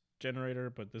script generator,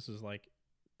 but this is like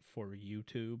for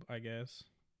YouTube, I guess.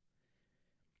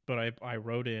 But I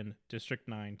wrote in District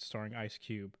 9 starring Ice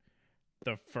Cube.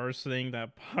 The first thing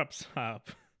that pops up,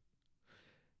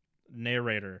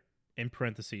 narrator in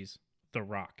parentheses, The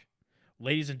Rock.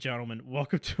 Ladies and gentlemen,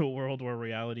 welcome to a world where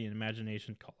reality and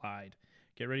imagination collide.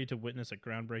 Get ready to witness a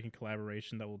groundbreaking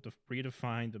collaboration that will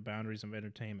redefine the boundaries of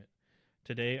entertainment.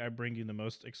 Today, I bring you the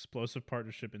most explosive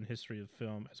partnership in history of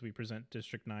film as we present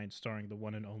District 9 starring the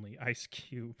one and only Ice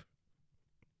Cube.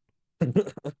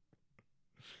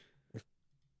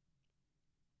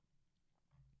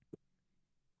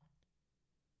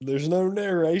 There's no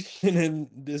narration in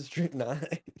District 9.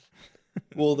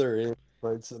 Well, there is, but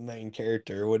it's the main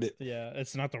character. Would it? Yeah,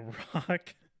 it's not The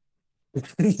Rock.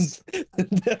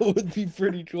 That would be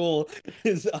pretty cool.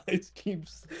 His Ice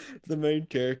Cube's the main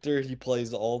character. He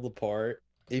plays all the part.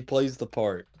 He plays the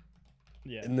part.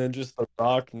 Yeah. And then just The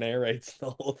Rock narrates the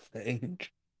whole thing.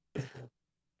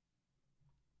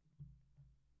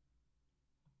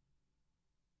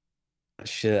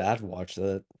 Shit, I'd watch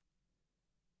that.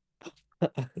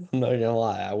 I'm not gonna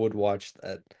lie, I would watch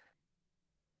that.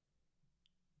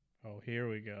 Oh, here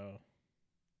we go.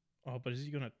 Oh, but is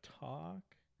he gonna talk?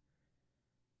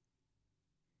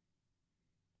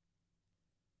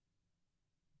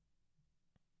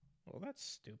 well, that's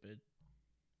stupid.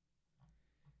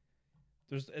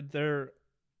 There.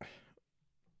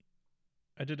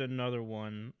 I did another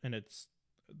one, and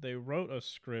they wrote a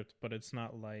script, but it's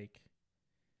not like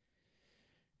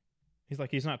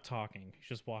he's not talking. He's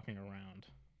just walking around.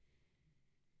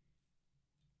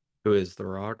 Who is The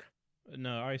Rock?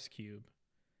 No, Ice Cube.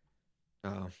 Oh,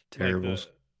 Like terrible.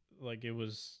 it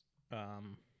was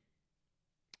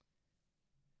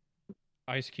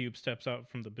Ice Cube steps out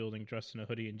from the building dressed in a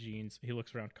hoodie and jeans. He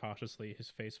looks around cautiously, his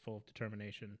face full of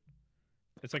determination.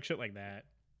 It's like shit like that.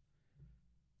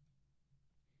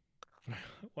 I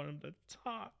want him to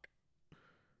talk.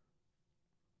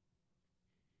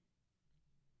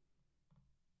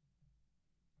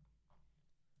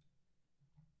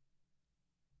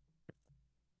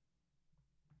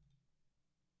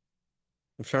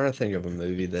 I'm trying to think of a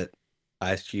movie that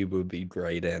Ice Cube would be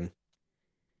great in.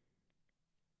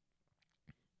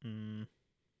 Mm.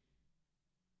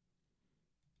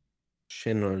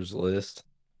 Schindler's List.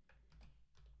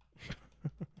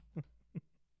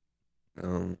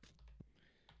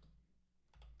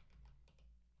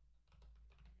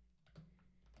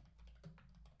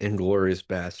 Inglourious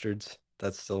Bastards.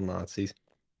 That's still Nazis.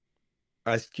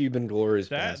 Ice Cube and Glorious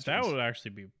That Bastards. would actually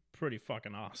be pretty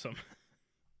fucking awesome.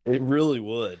 It really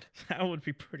would. That would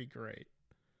be pretty great.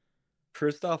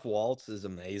 Christoph Waltz is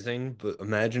amazing, but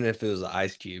imagine if it was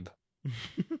Ice Cube.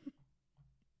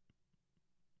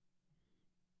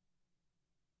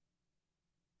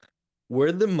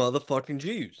 Where the motherfucking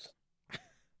Jews?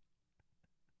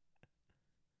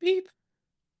 Beep.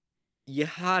 You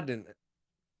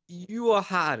are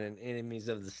hiding enemies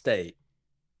of the state.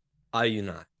 Are you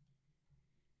not?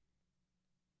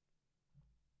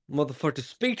 Motherfucker,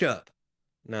 speak up.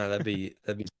 No, that'd be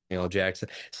Samuel L. Jackson.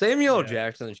 Samuel L. Yeah.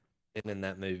 Jackson in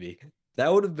that movie.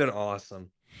 That would have been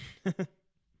awesome.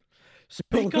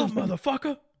 Speak up,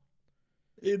 motherfucker.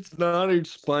 It's not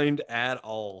explained at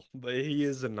all, but he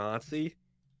is a Nazi.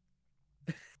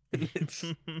 it's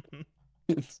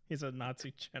He's a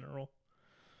Nazi general.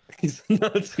 He's a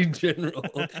Nazi general.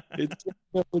 It's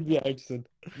Samuel Jackson.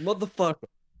 Motherfucker.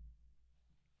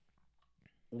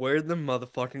 Where the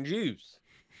motherfucking Jews?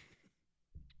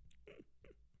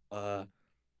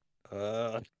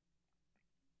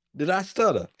 Did I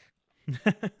stutter?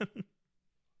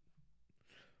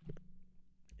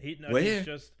 He's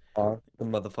just are the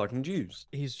motherfucking Jews?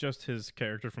 He's just his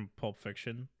character from Pulp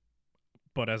Fiction,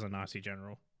 but as a Nazi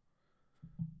general.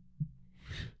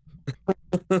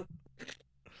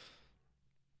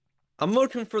 I'm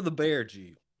looking for the bear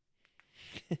Jew.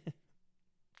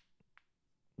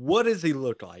 What does he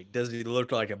look like? Does he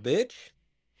look like a bitch?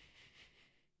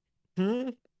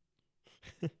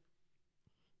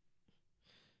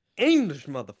 English,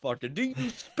 motherfucker. Do you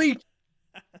speak?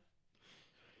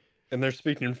 And they're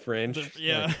speaking French.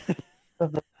 Yeah.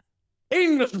 Like,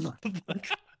 English,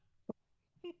 motherfucker.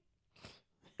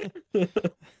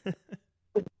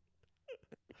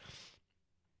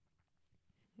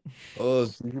 Oh,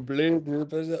 s'il vous plaît,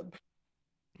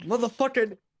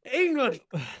 motherfucking English.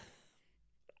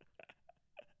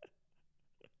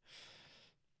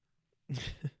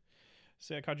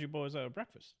 See, I caught you boys at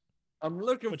breakfast. I'm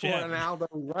looking What for you an have? Aldo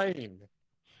Rain.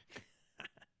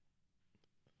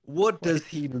 What does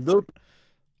he look?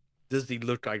 Does he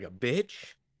look like a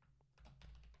bitch?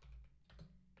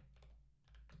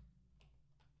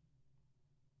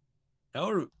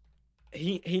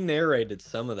 He narrated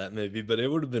some of that movie, but it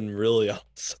would have been really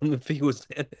awesome if he was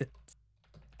in it.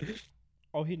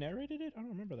 Oh, he narrated it? I don't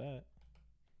remember that.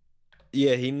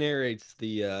 Yeah, he narrates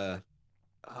the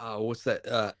what's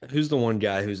that? Who's the one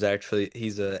guy who's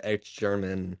he's a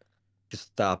ex-German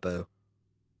Gestapo.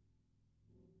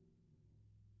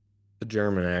 A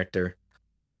German actor.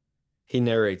 He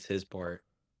narrates his part.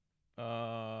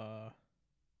 Talking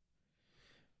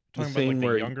The about like scene the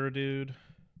where younger dude.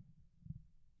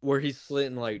 where he's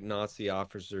slitting like Nazi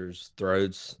officers'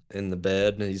 throats in the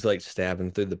bed, and he's like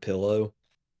stabbing through the pillow.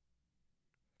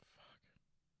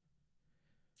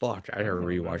 Fuck, I I gotta don't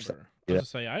rewatch that. remember. I was to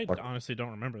say, I honestly don't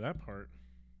remember that part.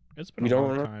 It's been a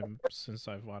long time since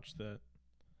I've watched that.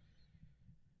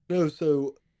 No,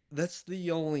 so that's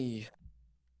the only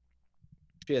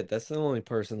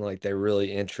person like they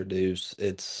really introduce.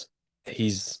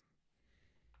 He's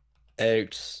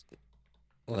ex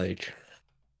like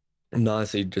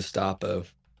Nazi Gestapo.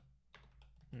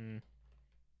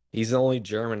 He's the only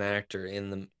German actor in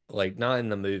the not in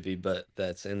the movie, but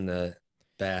that's in the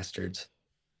Bastards.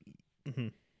 Mm-hmm.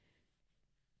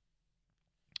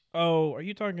 Oh, are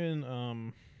you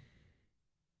talking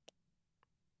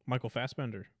Michael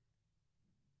Fassbender?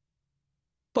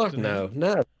 Fuck no.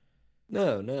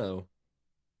 No.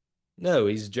 No,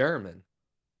 he's German.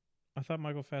 I thought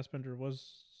Michael Fassbender was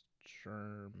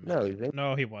German. No, he's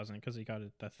No, he wasn't because he got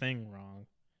the thing wrong.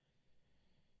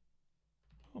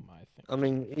 Who am I I thinking?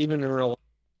 mean, even in real life,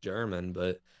 German,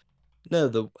 but no,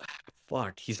 the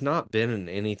fuck, he's not been in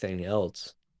anything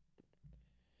else.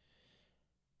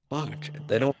 Fuck,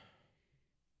 they don't.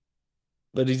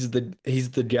 But he's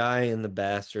the guy in the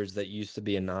Bastards that used to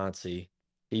be a Nazi.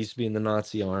 He used to be in the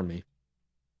Nazi army.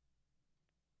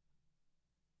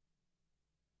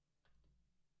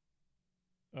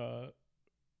 Uh,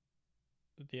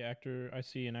 the actor I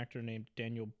see an actor named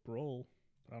Daniel Brohl,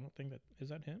 but I don't think that is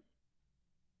that him,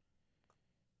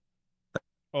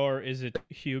 or is it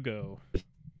Hugo?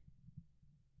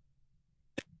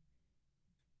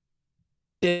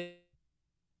 Hugo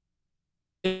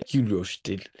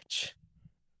Stiglitz.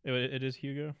 It is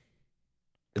Hugo.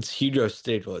 It's Hugo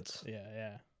Stiglitz. Yeah,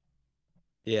 yeah.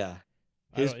 Yeah,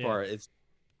 I his don't. Yeah. part. It's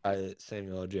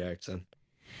Samuel L. Jackson.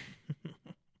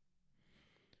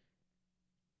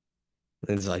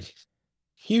 It's like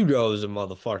Hugo's a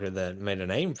motherfucker that made a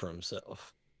name for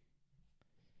himself.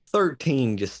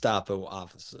 13 Gestapo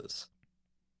officers.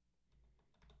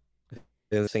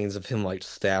 And scenes of him like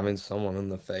stabbing someone in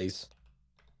the face.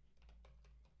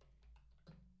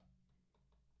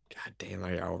 God damn,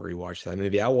 I gotta rewatch that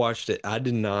movie. I watched it. I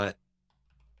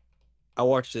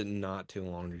watched it not too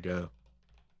long ago.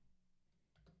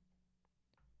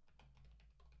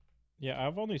 Yeah,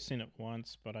 I've only seen it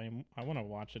once, but I want to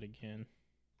watch it again.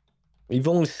 You've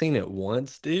only seen it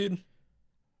once, dude?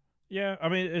 Yeah, I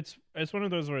mean it's one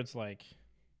of those where it's like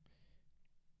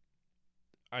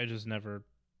I just never.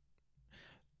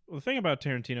 Well, the thing about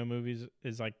Tarantino movies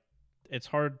is like it's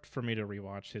hard for me to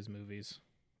rewatch his movies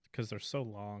because they're so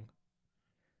long.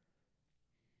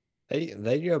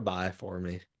 They go by for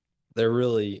me. They're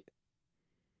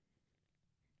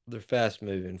fast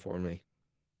moving for me.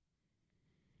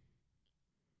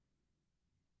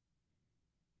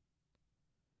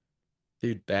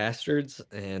 Dude, Bastards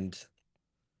and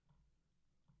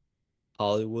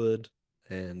Hollywood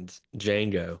and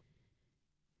Django.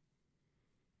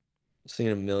 Seen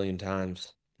a million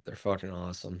times. They're fucking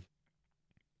awesome.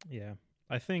 Yeah,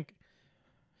 I think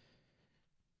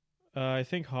I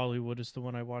think Hollywood is the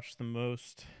one I watched the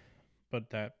most.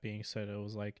 But that being said, it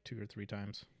was like 2 or 3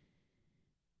 times.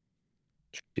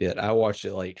 Shit, I watched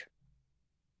it like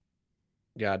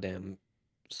goddamn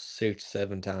 6,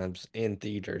 7 times in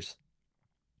theaters.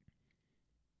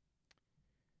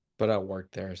 But I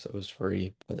worked there, so it was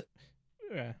free. But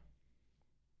Yeah.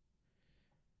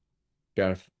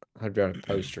 got I've got a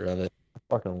poster of it. I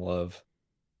fucking love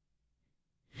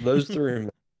those three.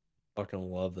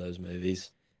 Fucking love those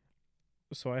movies.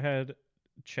 So I had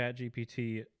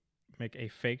ChatGPT make a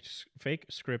fake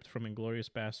script from Inglorious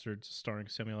Bastards starring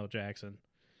Samuel L. Jackson.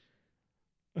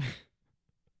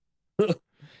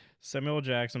 Samuel L.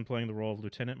 Jackson playing the role of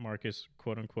Lieutenant Marcus,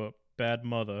 quote unquote, bad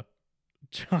mother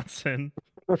Johnson,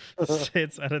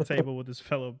 sits at a table with his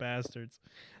fellow bastards.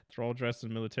 They're all dressed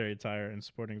in military attire and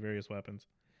sporting various weapons.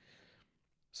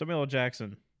 Samuel L.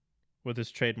 Jackson, with his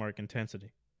trademark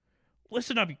intensity.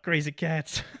 Listen up, you crazy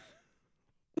cats.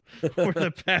 We're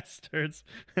the bastards,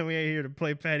 and we ain't here to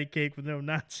play patty cake with no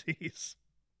Nazis.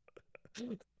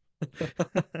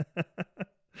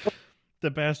 The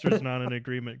bastards not in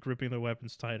agreement, gripping their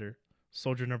weapons tighter.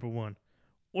 Soldier number one.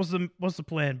 What's the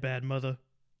plan, bad mother?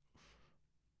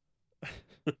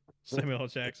 Samuel L.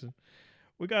 Jackson.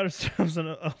 We got ourselves in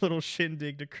a little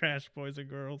shindig to crash, boys and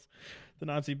girls. The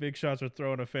Nazi big shots are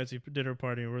throwing a fancy dinner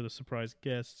party, and we're the surprised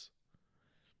guests.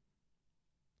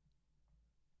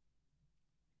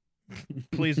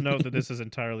 Please note that this is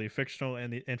entirely fictional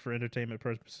and for entertainment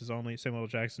purposes only. Samuel L.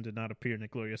 Jackson did not appear in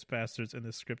Inglorious Bastards, and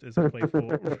this script is a playful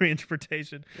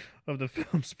reinterpretation of the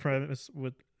film's premise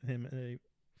with him in a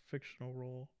fictional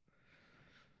role.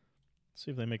 Let's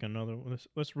see if they make another one.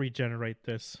 Let's regenerate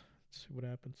this. Let's see what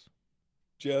happens.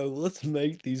 Joe, let's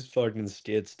make these fucking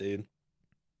skits, dude.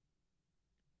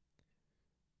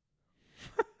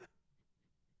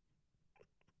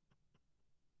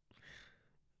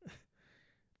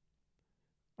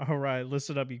 All right,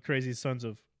 listen up, you crazy sons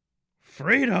of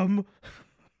freedom.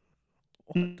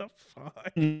 What the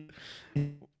fuck?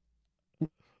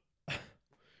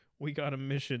 We got a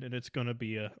mission, and it's gonna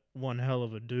be a one hell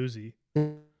of a doozy.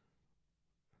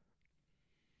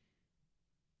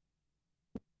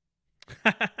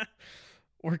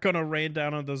 We're gonna rain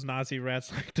down on those Nazi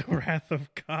rats like the wrath of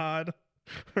God.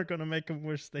 We're gonna make them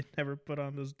wish they never put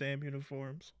on those damn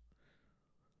uniforms.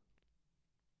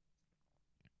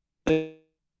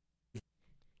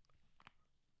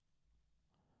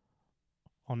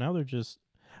 Oh, now they're just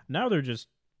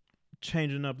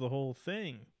changing up the whole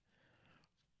thing.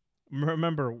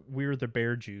 Remember, we're the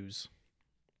Bear Jews.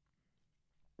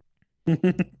 That's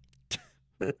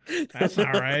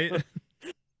not right.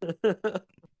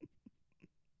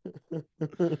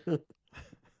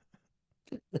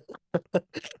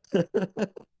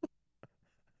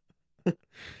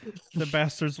 The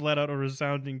bastards let out a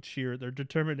resounding cheer, their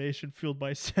determination fueled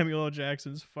by Samuel L.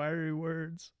 Jackson's fiery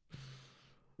words.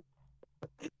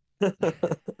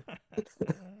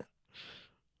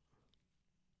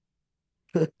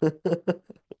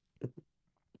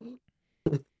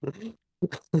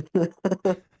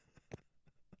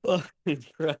 Fucking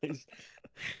Christ.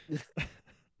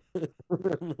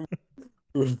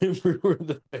 Remember where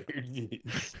the bear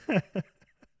is.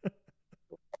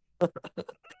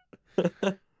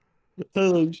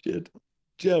 Oh shit.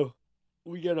 Joe,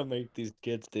 we gotta make these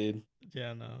kids, dude.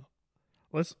 Yeah, no.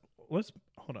 Let's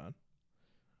hold on.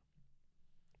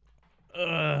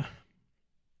 Uh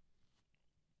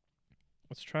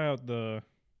let's try out let's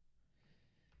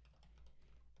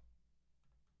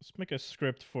make a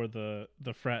script for the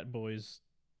frat boys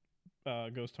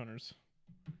ghost hunters.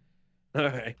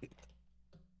 Alright.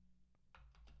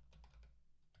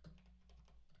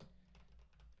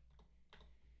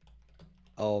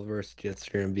 All of our skits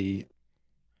are gonna be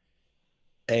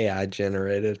AI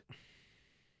generated.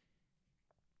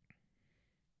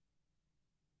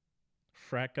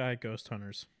 Frat guy ghost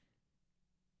hunters.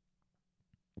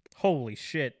 Holy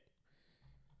shit.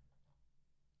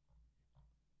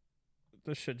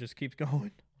 This shit just keeps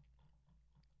going.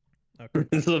 Okay.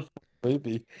 It's a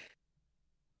movie.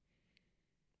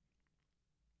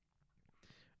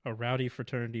 A rowdy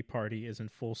fraternity party is in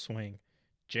full swing.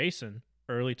 Jason,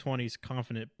 early 20s,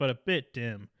 confident but a bit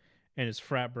dim, and his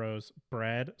frat bros,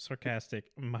 Brad,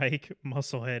 sarcastic, Mike,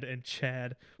 musclehead, and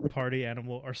Chad, party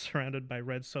animal, are surrounded by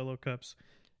red solo cups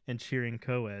and cheering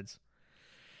co-eds.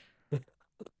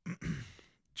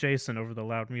 Jason over the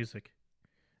loud music.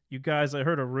 You guys, I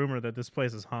heard a rumor that this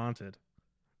place is haunted.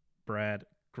 Brad,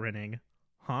 grinning.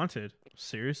 Haunted?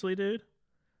 Seriously, dude?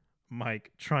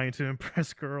 Mike, trying to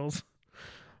impress girls.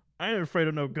 I ain't afraid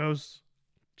of no ghosts.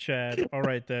 Chad, all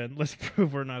right then, let's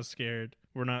prove we're not scared.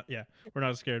 We're not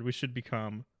scared. We should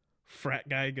become frat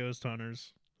guy ghost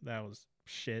hunters. That was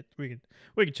shit. We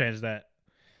could change that.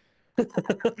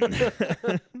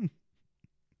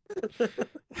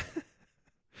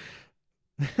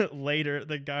 Later,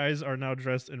 the guys are now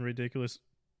dressed in ridiculous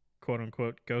quote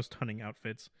unquote ghost hunting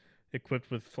outfits, equipped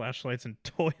with flashlights and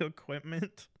toy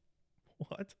equipment.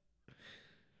 What?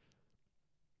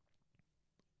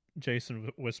 Jason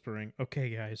whispering,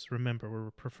 okay, guys, remember,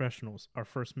 we're professionals. Our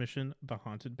first mission, the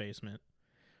haunted basement.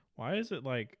 Why is it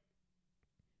like...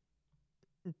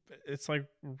 It's like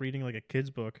reading like a kid's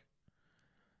book.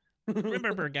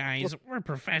 Remember, guys, we're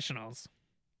professionals.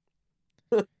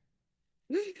 Dude,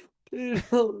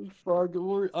 holy fuck,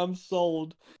 I'm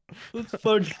sold. Let's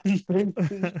fucking make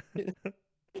this shit.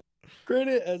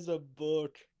 Credit as a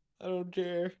book. I don't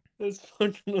care. That's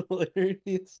fucking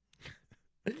hilarious.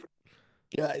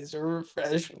 Guys are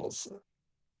professionals.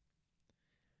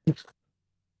 I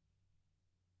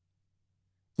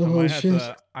Oh might have shit.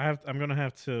 to. I'm gonna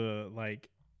have to like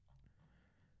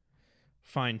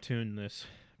fine tune this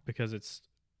because it's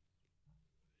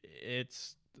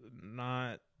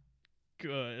not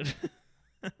good.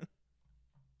 Of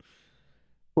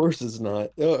course it's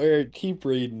not. Oh, Eric, keep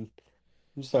reading.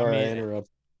 I'm I sorry I mean,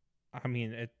 interrupted.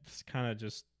 it's kind of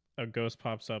just a ghost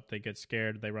pops up, they get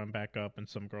scared, they run back up, and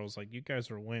some girl's like, "You guys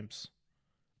are wimps.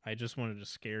 I just wanted to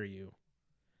scare you."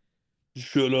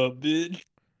 Shut up, bitch.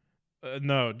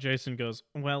 No, Jason goes,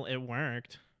 "Well, it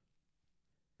worked."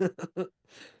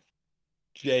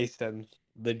 Jason,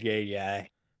 the gay guy.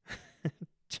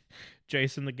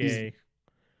 Jason the He's gay.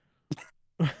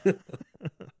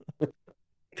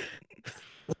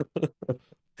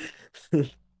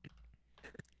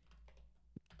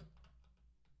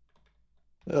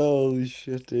 Holy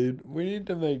shit, dude. We need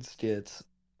to make skits.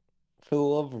 For the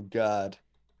love of God.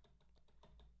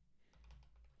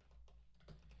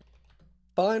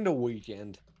 Find a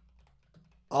weekend.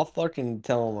 I'll fucking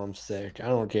tell them I'm sick. I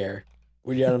don't care.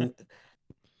 We gotta,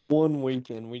 one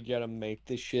weekend, we gotta make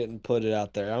this shit and put it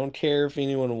out there. I don't care if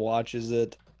anyone watches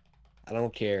it. I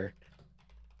don't care.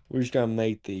 We're just gonna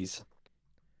make these.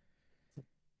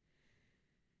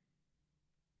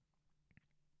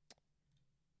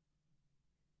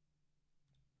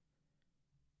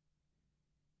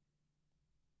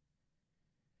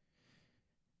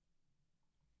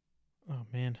 Oh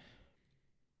man,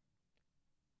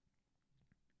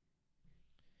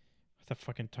 I have to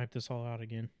fucking type this all out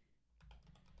again.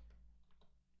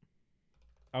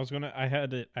 I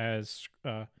had it as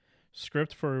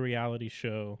script for a reality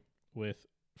show with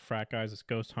frat guys as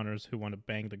ghost hunters who want to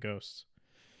bang the ghosts.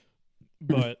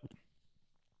 But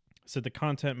said the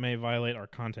content may violate our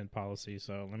content policy,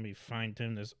 so let me fine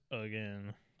tune this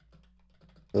again.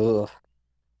 Ugh.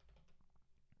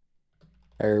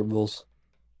 Terribles.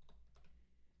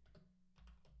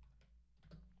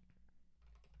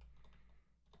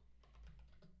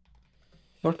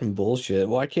 Fucking bullshit.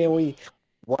 Why can't we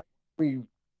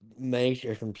make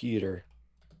a computer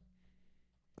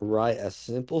write a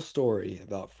simple story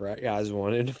about frat guys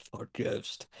wanting to fuck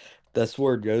ghosts? That's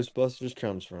where Ghostbusters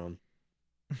comes from.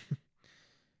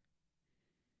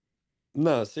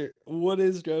 No, sir. What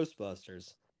is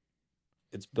Ghostbusters?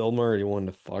 It's Bill Murray wanting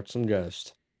to fuck some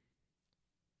ghosts.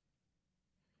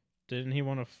 Didn't he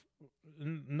want to?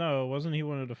 No, wasn't he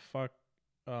wanted to fuck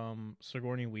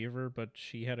Sigourney Weaver, but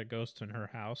she had a ghost in her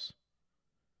house.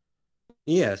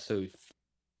 Yeah, so he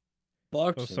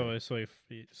fucks Oh, her. so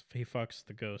he fucks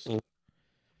the ghost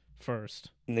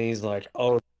first. And he's like,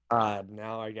 oh God,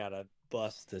 now I gotta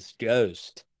bust this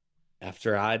ghost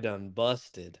after I done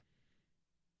busted.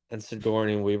 And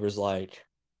Sigourney Weaver's like,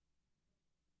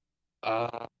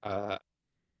 uh,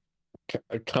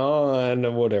 con,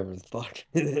 or whatever the fuck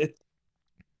it is.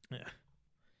 Yeah.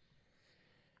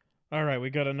 All right, we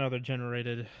got another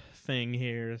generated thing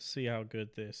here. Let's see how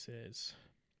good this is.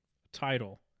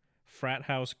 Title: Frat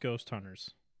House Ghost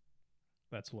Hunters.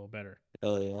 That's a little better.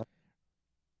 Hell yeah.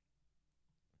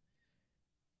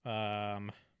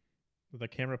 The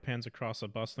camera pans across a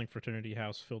bustling fraternity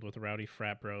house filled with rowdy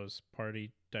frat bros,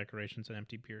 party decorations, and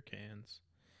empty beer cans.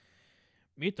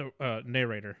 Meet the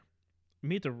narrator.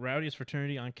 Meet the rowdiest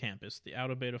fraternity on campus, the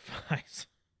Alpha Beta Phi's.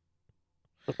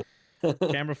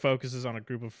 Camera focuses on a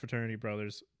group of fraternity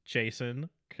brothers: Jason,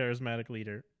 charismatic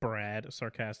leader; Brad,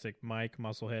 sarcastic; Mike,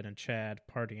 musclehead; and Chad,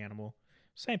 party animal.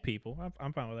 Same people.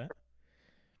 I'm fine with that.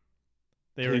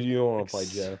 Who do you want to play,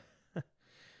 Joe?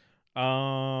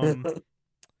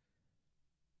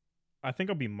 I think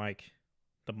I'll be Mike,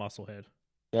 the musclehead.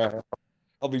 Yeah,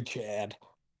 I'll be Chad.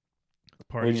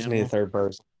 Party we just animal. need a third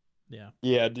person. Yeah.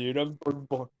 Yeah, dude, I'm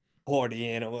a party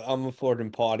animal. I'm a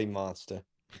fucking party monster.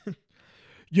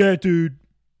 Yeah, dude.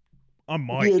 I'm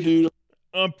Mike. Yeah, dude.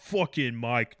 I'm fucking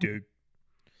Mike, dude.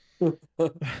 I'm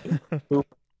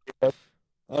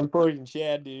fucking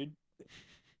Chad, dude.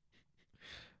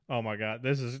 Oh my god,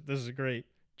 this is great.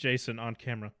 Jason on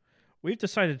camera. We've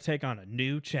decided to take on a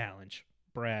new challenge.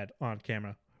 Brad on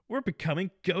camera. We're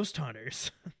becoming ghost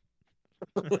hunters.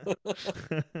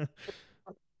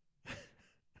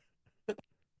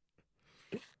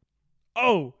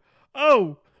 oh,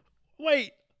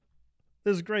 wait.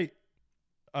 This is great.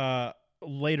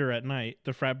 Later at night,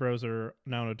 the frat bros are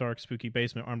now in a dark, spooky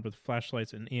basement armed with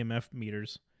flashlights and EMF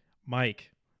meters. Mike,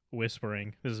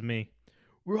 whispering, this is me.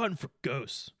 We're hunting for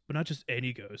ghosts, but not just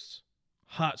any ghosts.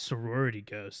 Hot sorority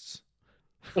ghosts.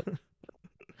 I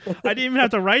didn't even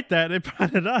have to write that. They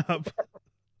brought it up.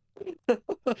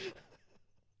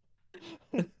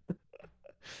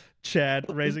 Chad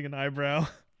raising an eyebrow.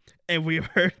 And we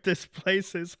heard this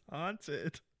place is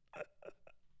haunted.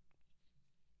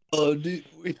 Oh, dude,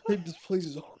 we heard this place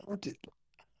is haunted.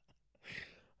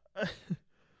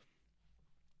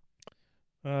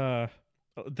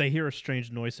 They hear a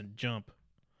strange noise and jump.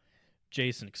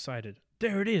 Jason, excited.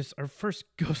 There it is, our first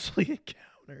ghostly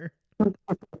encounter.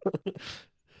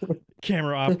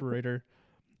 Camera operator.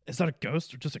 Is that a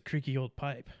ghost or just a creaky old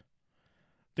pipe?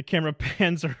 The camera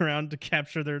pans around to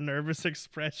capture their nervous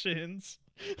expressions.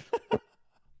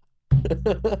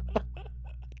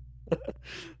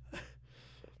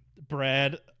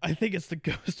 Brad, I think it's the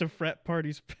ghost of frat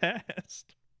parties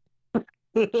past.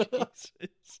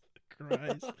 Jesus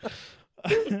Christ.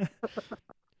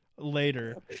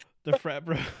 Later, the frat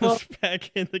bros back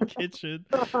in the kitchen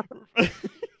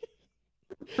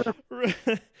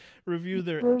review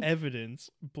their evidence: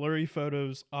 blurry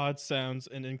photos, odd sounds,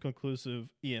 and inconclusive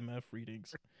EMF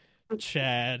readings.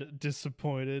 Chad,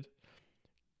 disappointed.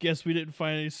 Guess we didn't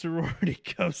find any sorority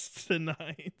ghosts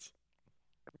tonight.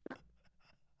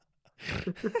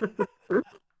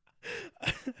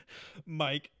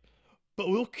 Mike, but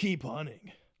we'll keep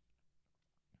hunting.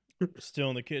 Still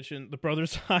in the kitchen, the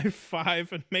brothers high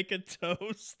five and make a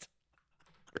toast.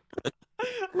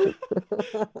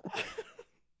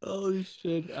 Holy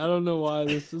shit. I don't know why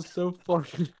this is so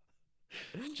fucking...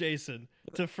 Jason,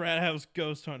 to frat house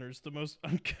ghost hunters, the most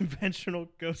unconventional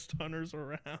ghost hunters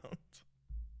around.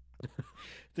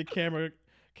 The camera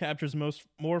captures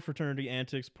more fraternity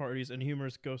antics, parties, and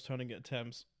humorous ghost hunting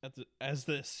attempts as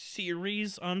the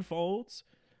series unfolds.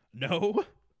 No?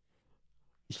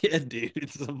 Yeah, dude,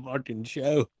 it's a fucking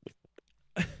show.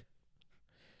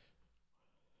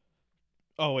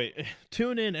 Oh wait,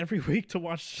 tune in every week to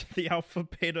watch the Alpha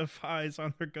Beta Phi's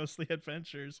on their ghostly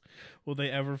adventures. Will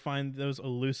they ever find those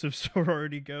elusive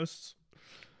sorority ghosts?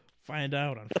 Find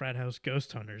out on Frat House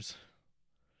Ghost Hunters.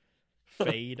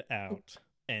 Fade out.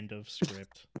 End of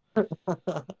script. Oh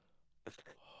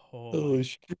Oh my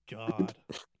shit. god.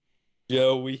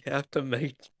 Joe, we have to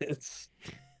make this.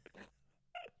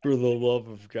 For the love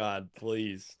of God,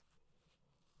 please.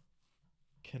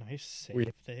 Can I We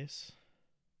save this?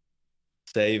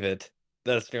 save it.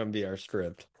 That's gonna be our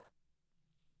script.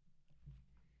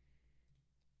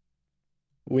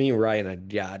 We ain't writing a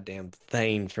goddamn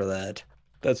thing for that.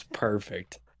 That's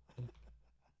perfect.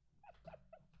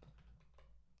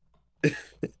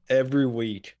 Every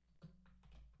week.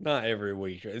 Not every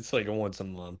week. It's like once a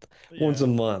month. Once a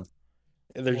Yeah. month.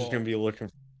 And they're just gonna Well, be looking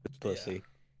for this yeah. pussy.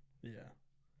 Yeah.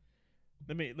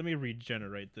 Let me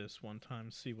regenerate this one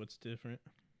time, see what's different.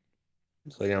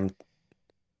 It's like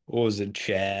what was it,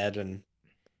 Chad and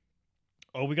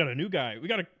Oh, we got a new guy. We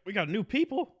got new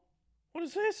people. What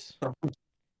is this?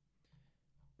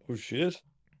 oh shit.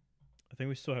 I think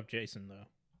we still have Jason though.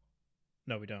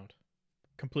 No, we don't.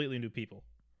 Completely new people.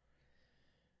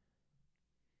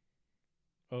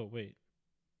 Oh, wait.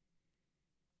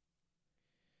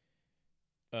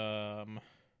 Um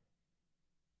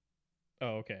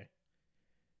Oh, okay.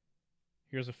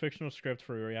 Here's a fictional script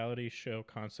for a reality show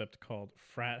concept called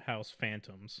Frat House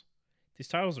Phantoms. These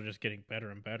titles are just getting better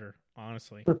and better,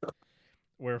 honestly.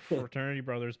 Where fraternity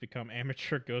brothers become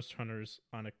amateur ghost hunters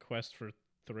on a quest for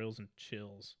thrills and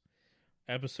chills.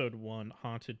 Episode 1,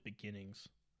 Haunted Beginnings.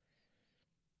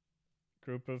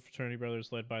 Group of fraternity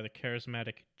brothers led by the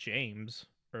charismatic James,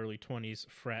 early 20s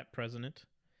frat president.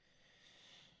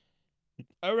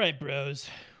 All right, bros.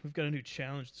 We've got a new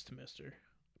challenge this semester.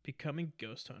 Becoming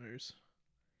ghost hunters.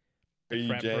 Are The you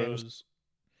frat James? bros.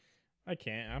 I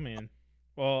can't. I mean,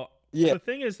 well, Yeah. the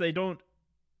thing is, they don't.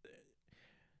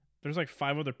 There's like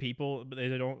 5 other people, but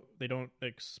they don't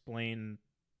explain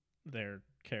their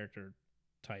character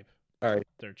type, All right.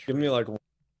 their Give me trait. like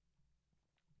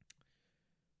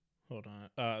Hold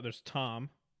on. There's Tom,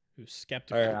 who's all right,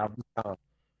 skeptical. I'll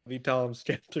be Tom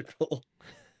skeptical.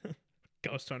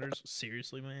 Ghost hunters,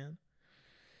 seriously, man.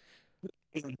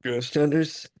 Ghost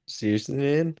Hunters? Seriously,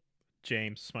 man?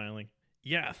 James smiling.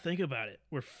 Yeah, think about it.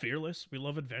 We're fearless, we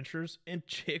love adventures, and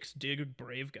chicks dig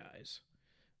brave guys.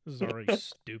 This is already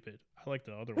stupid. I like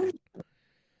the other one.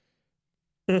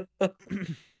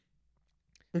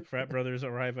 Frat brothers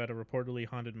arrive at a reportedly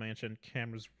haunted mansion,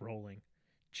 cameras rolling.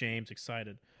 James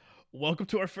excited. Welcome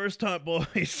to our first hunt,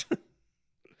 boys.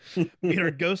 Meet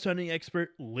our ghost hunting expert,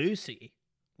 Lucy.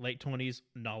 Late 20s,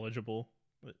 knowledgeable.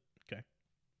 Okay.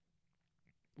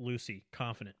 Lucy,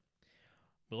 confident.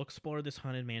 We'll explore this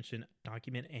haunted mansion,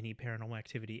 document any paranormal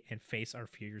activity, and face our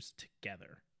fears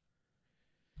together.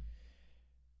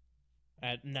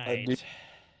 At I do. night,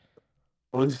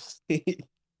 Lucy.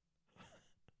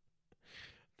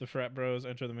 the frat bros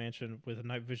enter the mansion with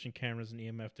night vision cameras and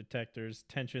EMF detectors.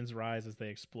 Tensions rise as they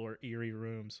explore eerie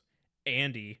rooms.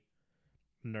 Andy,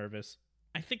 nervous.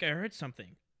 I think I heard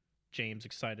something. James,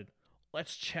 excited.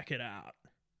 Let's check it out.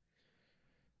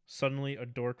 Suddenly, a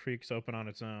door creaks open on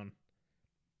its own.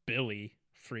 Billy,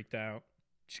 freaked out.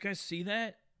 Did you guys see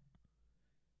that?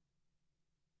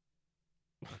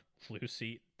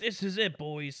 Lucy, this is it,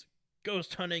 boys.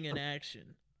 Ghost hunting in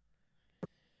action.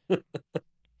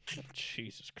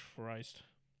 Jesus Christ.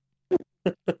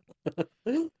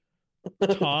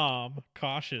 Tom,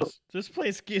 cautious. This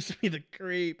place gives me the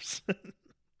creeps.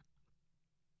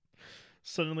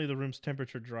 Suddenly, the room's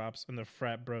temperature drops and the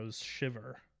frat bros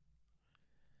shiver.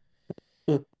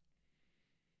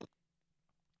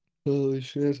 Holy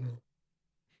shit.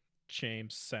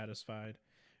 James, satisfied.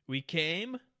 We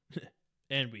came,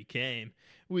 and we came.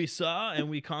 We saw, and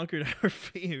we conquered our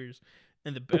fears.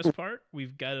 And the best part,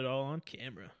 we've got it all on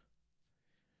camera.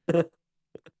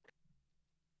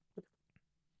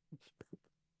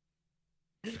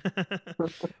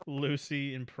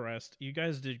 Lucy, impressed. You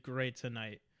guys did great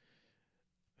tonight.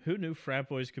 Who knew frat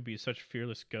boys could be such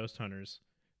fearless ghost hunters?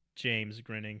 James,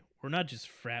 grinning. We're not just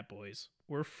frat boys.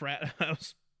 We're frat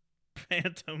house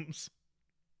phantoms.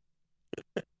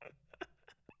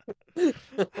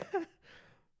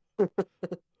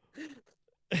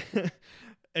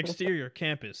 Exterior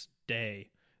campus, day.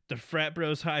 The frat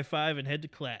bros high five and head to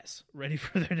class, ready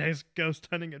for their next ghost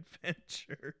hunting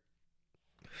adventure.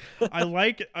 I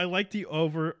like the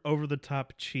over the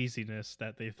top cheesiness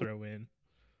that they throw in.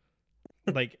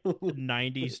 Like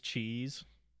 90s cheese.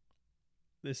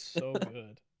 This is so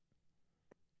good.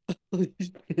 Holy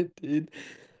shit, dude.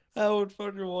 I would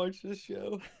fucking watch this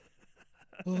show.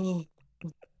 Oh,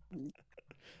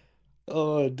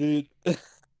 Oh, dude.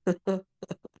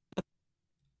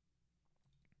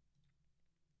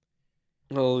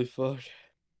 Holy fuck.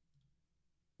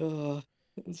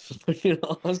 It's fucking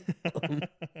awesome.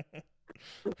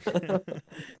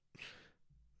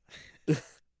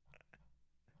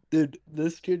 Dude,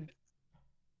 this could,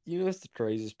 you know what's the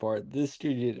craziest part? This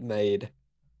could get made.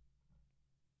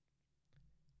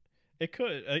 It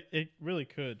could. It really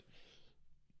could.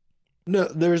 No,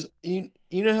 there's, you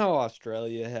know how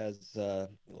Australia has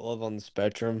Love on the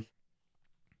Spectrum?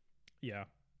 Yeah.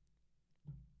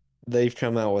 They've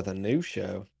come out with a new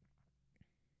show.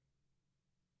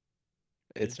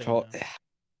 Did It's they called, now?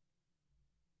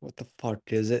 what the fuck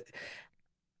is it?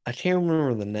 I can't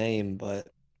remember the name, but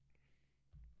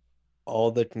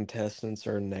all the contestants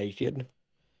are naked.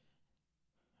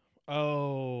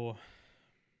 Oh,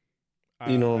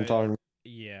 You know what I'm I talking about?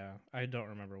 yeah. I don't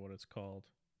remember what it's called.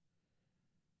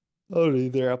 Oh,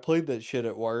 neither. I played that shit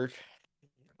at work.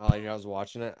 Like I was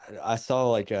watching it. I saw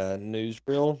like a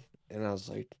newsreel and I was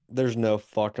like, there's no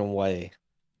fucking way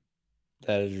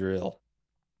that is real.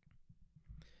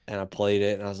 And I played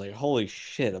it and I was like, holy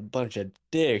shit, a bunch of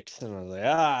dicks. And I was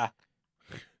like,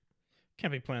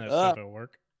 Can't be playing that ah, stuff at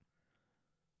work.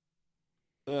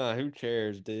 who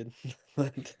cares, dude?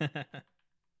 But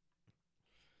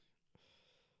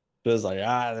it was like,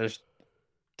 there's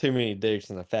too many dicks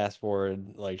and I fast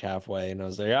forward like halfway and I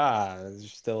was like,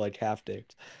 there's still like half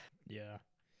dicks. Yeah.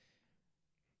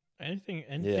 Anything Yeah.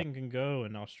 anything can go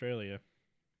in Australia,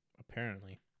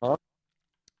 apparently. Huh? I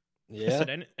Yeah.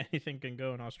 said anything can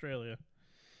go in Australia.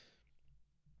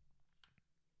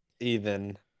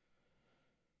 Even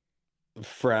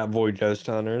frat boy ghost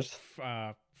hunters,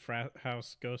 Frat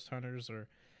house ghost hunters or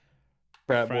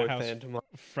frat frat boy house phantom.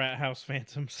 frat house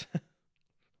phantoms.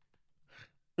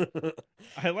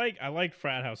 I like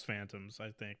frat house phantoms, I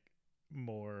think,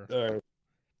 more. Or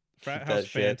Frat keep house that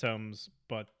shit. phantoms,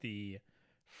 but the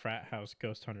frat house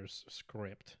ghost hunters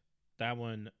script. That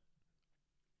one,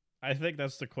 I think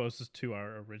that's the closest to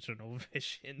our original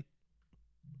vision.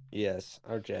 Yes.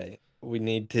 Okay. We I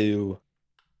need to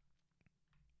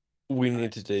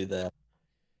do that.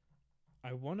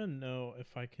 I want to know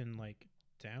if I can like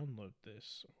download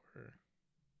this or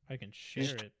I can share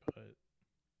Just it, but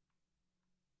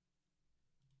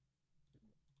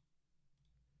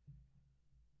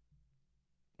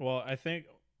well, I think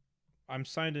I'm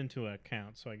signed into an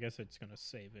account, so I guess it's gonna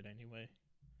save it anyway.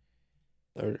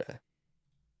 okay.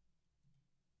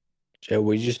 Joe,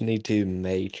 we just need to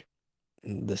make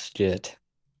the skit.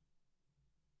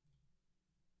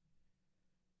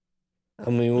 I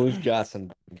mean, we've got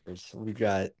some bangers. We've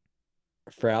got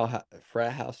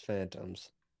Frat House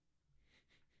Phantoms.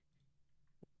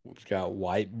 We've got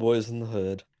White Boys in the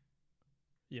Hood.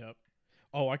 Yep.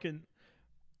 Oh, I can.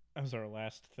 That was our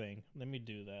last thing. Let me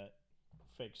do that.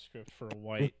 Fake script for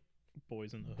white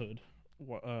boys in the hood.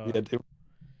 What? Yeah,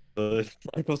 dude.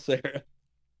 Michael Sarah.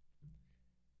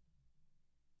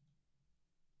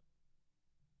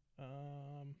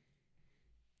 Um,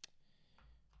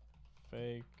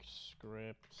 fake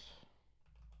script.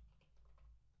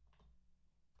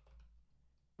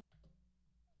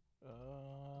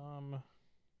 Um,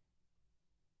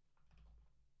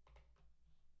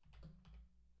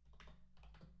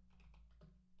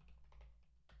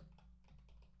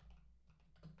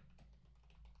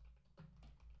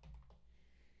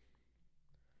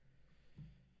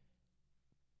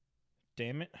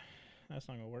 damn it, that's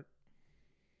not gonna work.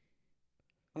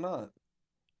 Why not?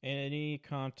 Any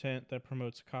content that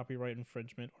promotes copyright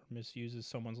infringement or misuses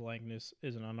someone's likeness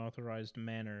is an unauthorized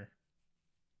manner.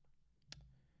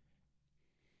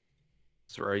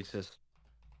 It's racist.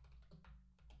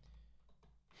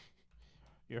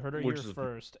 You heard it Which here is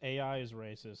first. AI is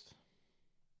racist.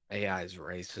 AI is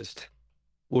racist.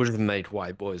 We'll just make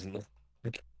white boys in the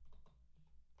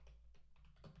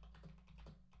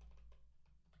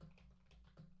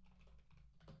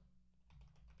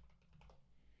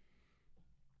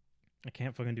I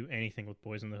can't fucking do anything with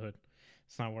Boys in the Hood.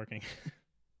 It's not working.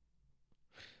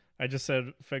 I just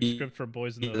said fake script for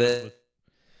Boys in the Hood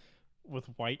with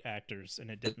white actors, and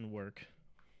it didn't work.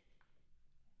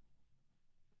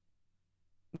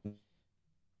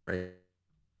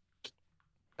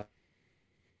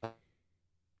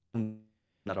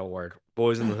 That'll work.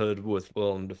 Boys in the Hood with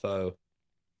Willem Dafoe.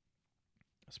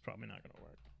 It's probably not gonna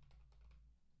work.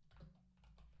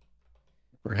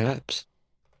 Perhaps.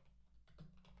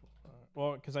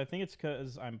 Well, because I think it's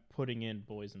because I'm putting in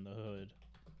Boys in the Hood,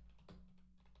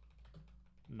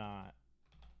 not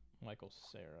Michael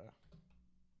Sarah.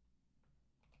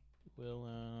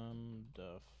 Willem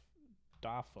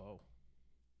Dafoe.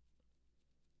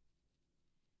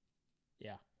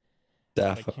 Yeah.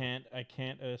 Definitely. I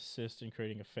can't assist in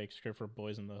creating a fake script for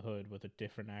Boys in the Hood with a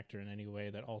different actor in any way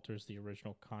that alters the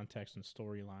original context and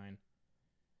storyline.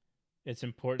 It's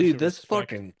important Dude, to this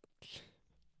respect fucking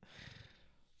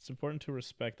it's important to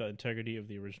respect the integrity of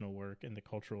the original work and the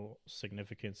cultural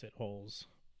significance it holds.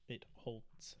 It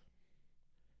holds.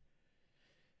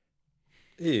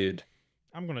 dude.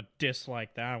 I'm gonna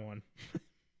dislike that one.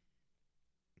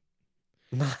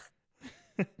 Not,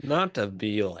 not to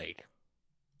be like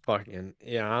fucking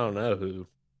I don't know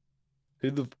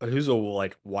who's a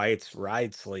like whites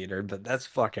rights leader, but that's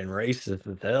fucking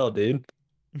racist as hell, dude.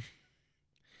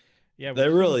 Yeah, we're That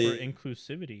fighting for really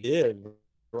inclusivity. is.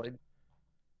 Like,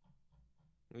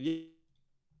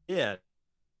 yeah,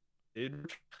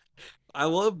 dude. I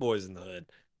love Boys in the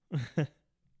Hood.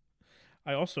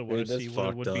 I also want to Dude, that's see what it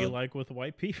fucked would be up. like with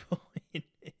white people in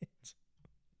it.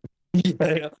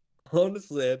 Yeah,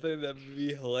 honestly, I think that would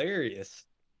be hilarious.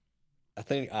 I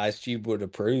think Ice Cube would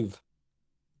approve.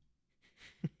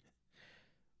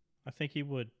 I think he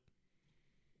would.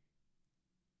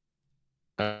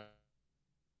 Uh,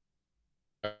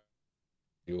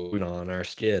 on our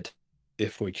skit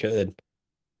if we could.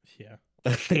 Yeah.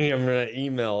 I think I'm gonna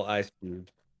email Ice Cube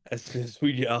as soon as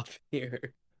we get off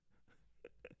here.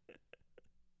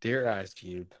 Dear Ice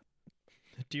Cube.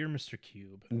 Dear Mr.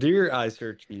 Cube. Dear Ice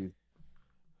Cube.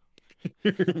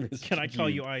 Dear Can Mr. I call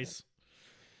you Cube. Ice?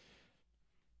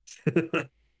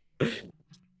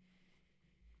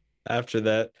 After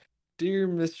that, dear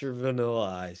Mr. Vanilla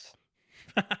Ice.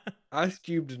 Ice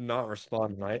Cube did not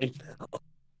respond to my email.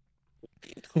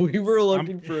 We were I'm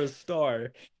looking for a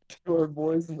star to our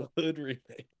Boys in the Hood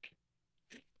remake.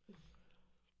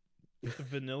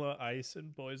 Vanilla Ice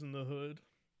and Boys in the Hood.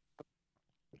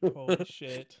 Holy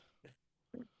shit.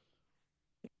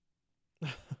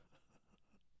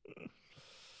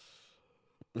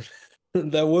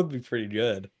 That would be pretty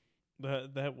good.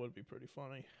 That would be pretty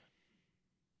funny.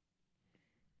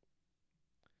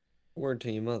 Word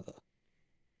to your mother.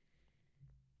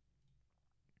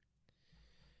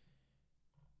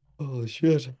 Oh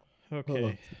shit.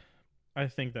 Okay. I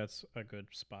think that's a good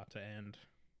spot to end.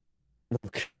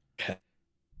 Okay.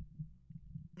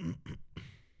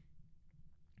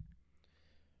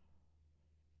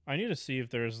 I need to see if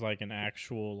there's like an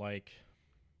actual like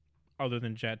other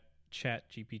than chat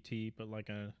GPT, but like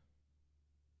an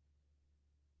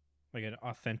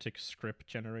authentic script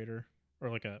generator or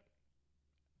like a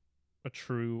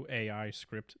true AI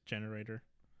script generator.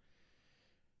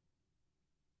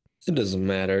 It doesn't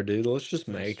matter, dude. Let's just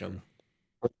That's make true. them.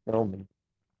 Film them.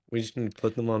 We just need to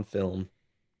put them on film.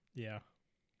 Yeah.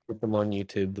 Put them on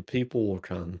YouTube. The people will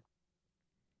come.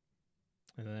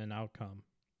 And then I'll come.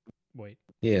 Wait.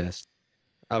 Yes.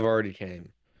 I've already came.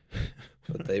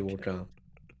 But they will Okay. come.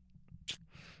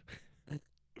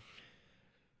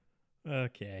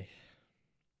 Okay.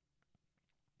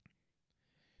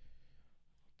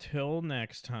 Till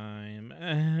next time.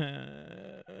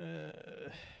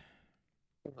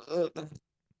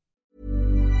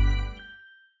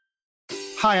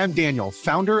 Hi, I'm Daniel,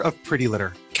 founder of Pretty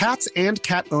Litter. Cats and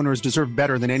cat owners deserve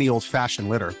better than any old-fashioned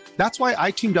litter. That's why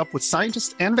I teamed up with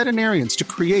scientists and veterinarians to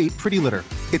create Pretty Litter.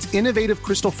 Its innovative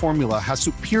crystal formula has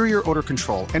superior odor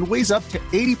control and weighs up to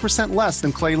 80% less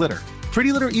than clay litter.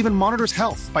 Pretty Litter even monitors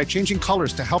health by changing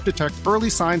colors to help detect early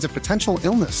signs of potential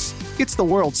illness. It's the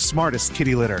world's smartest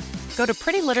kitty litter. Go to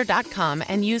prettylitter.com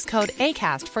and use code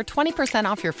ACAST for 20%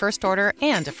 off your first order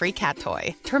and a free cat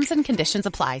toy. Terms and conditions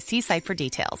apply. See site for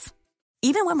details.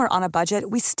 Even when we're on a budget,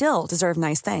 we still deserve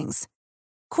nice things.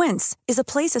 Quince is a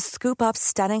place to scoop up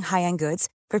stunning high-end goods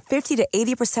for 50 to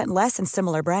 80% less than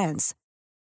similar brands.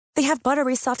 They have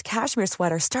buttery soft cashmere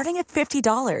sweaters starting at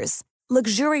 $50,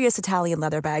 luxurious Italian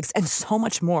leather bags, and so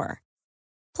much more.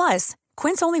 Plus,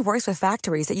 Quince only works with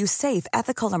factories that use safe,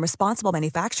 ethical, and responsible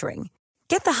manufacturing.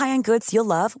 Get the high-end goods you'll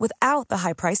love without the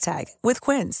high price tag with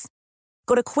Quince.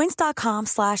 Go to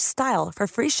quince.com/style for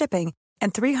free shipping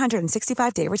and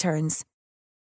 365-day returns.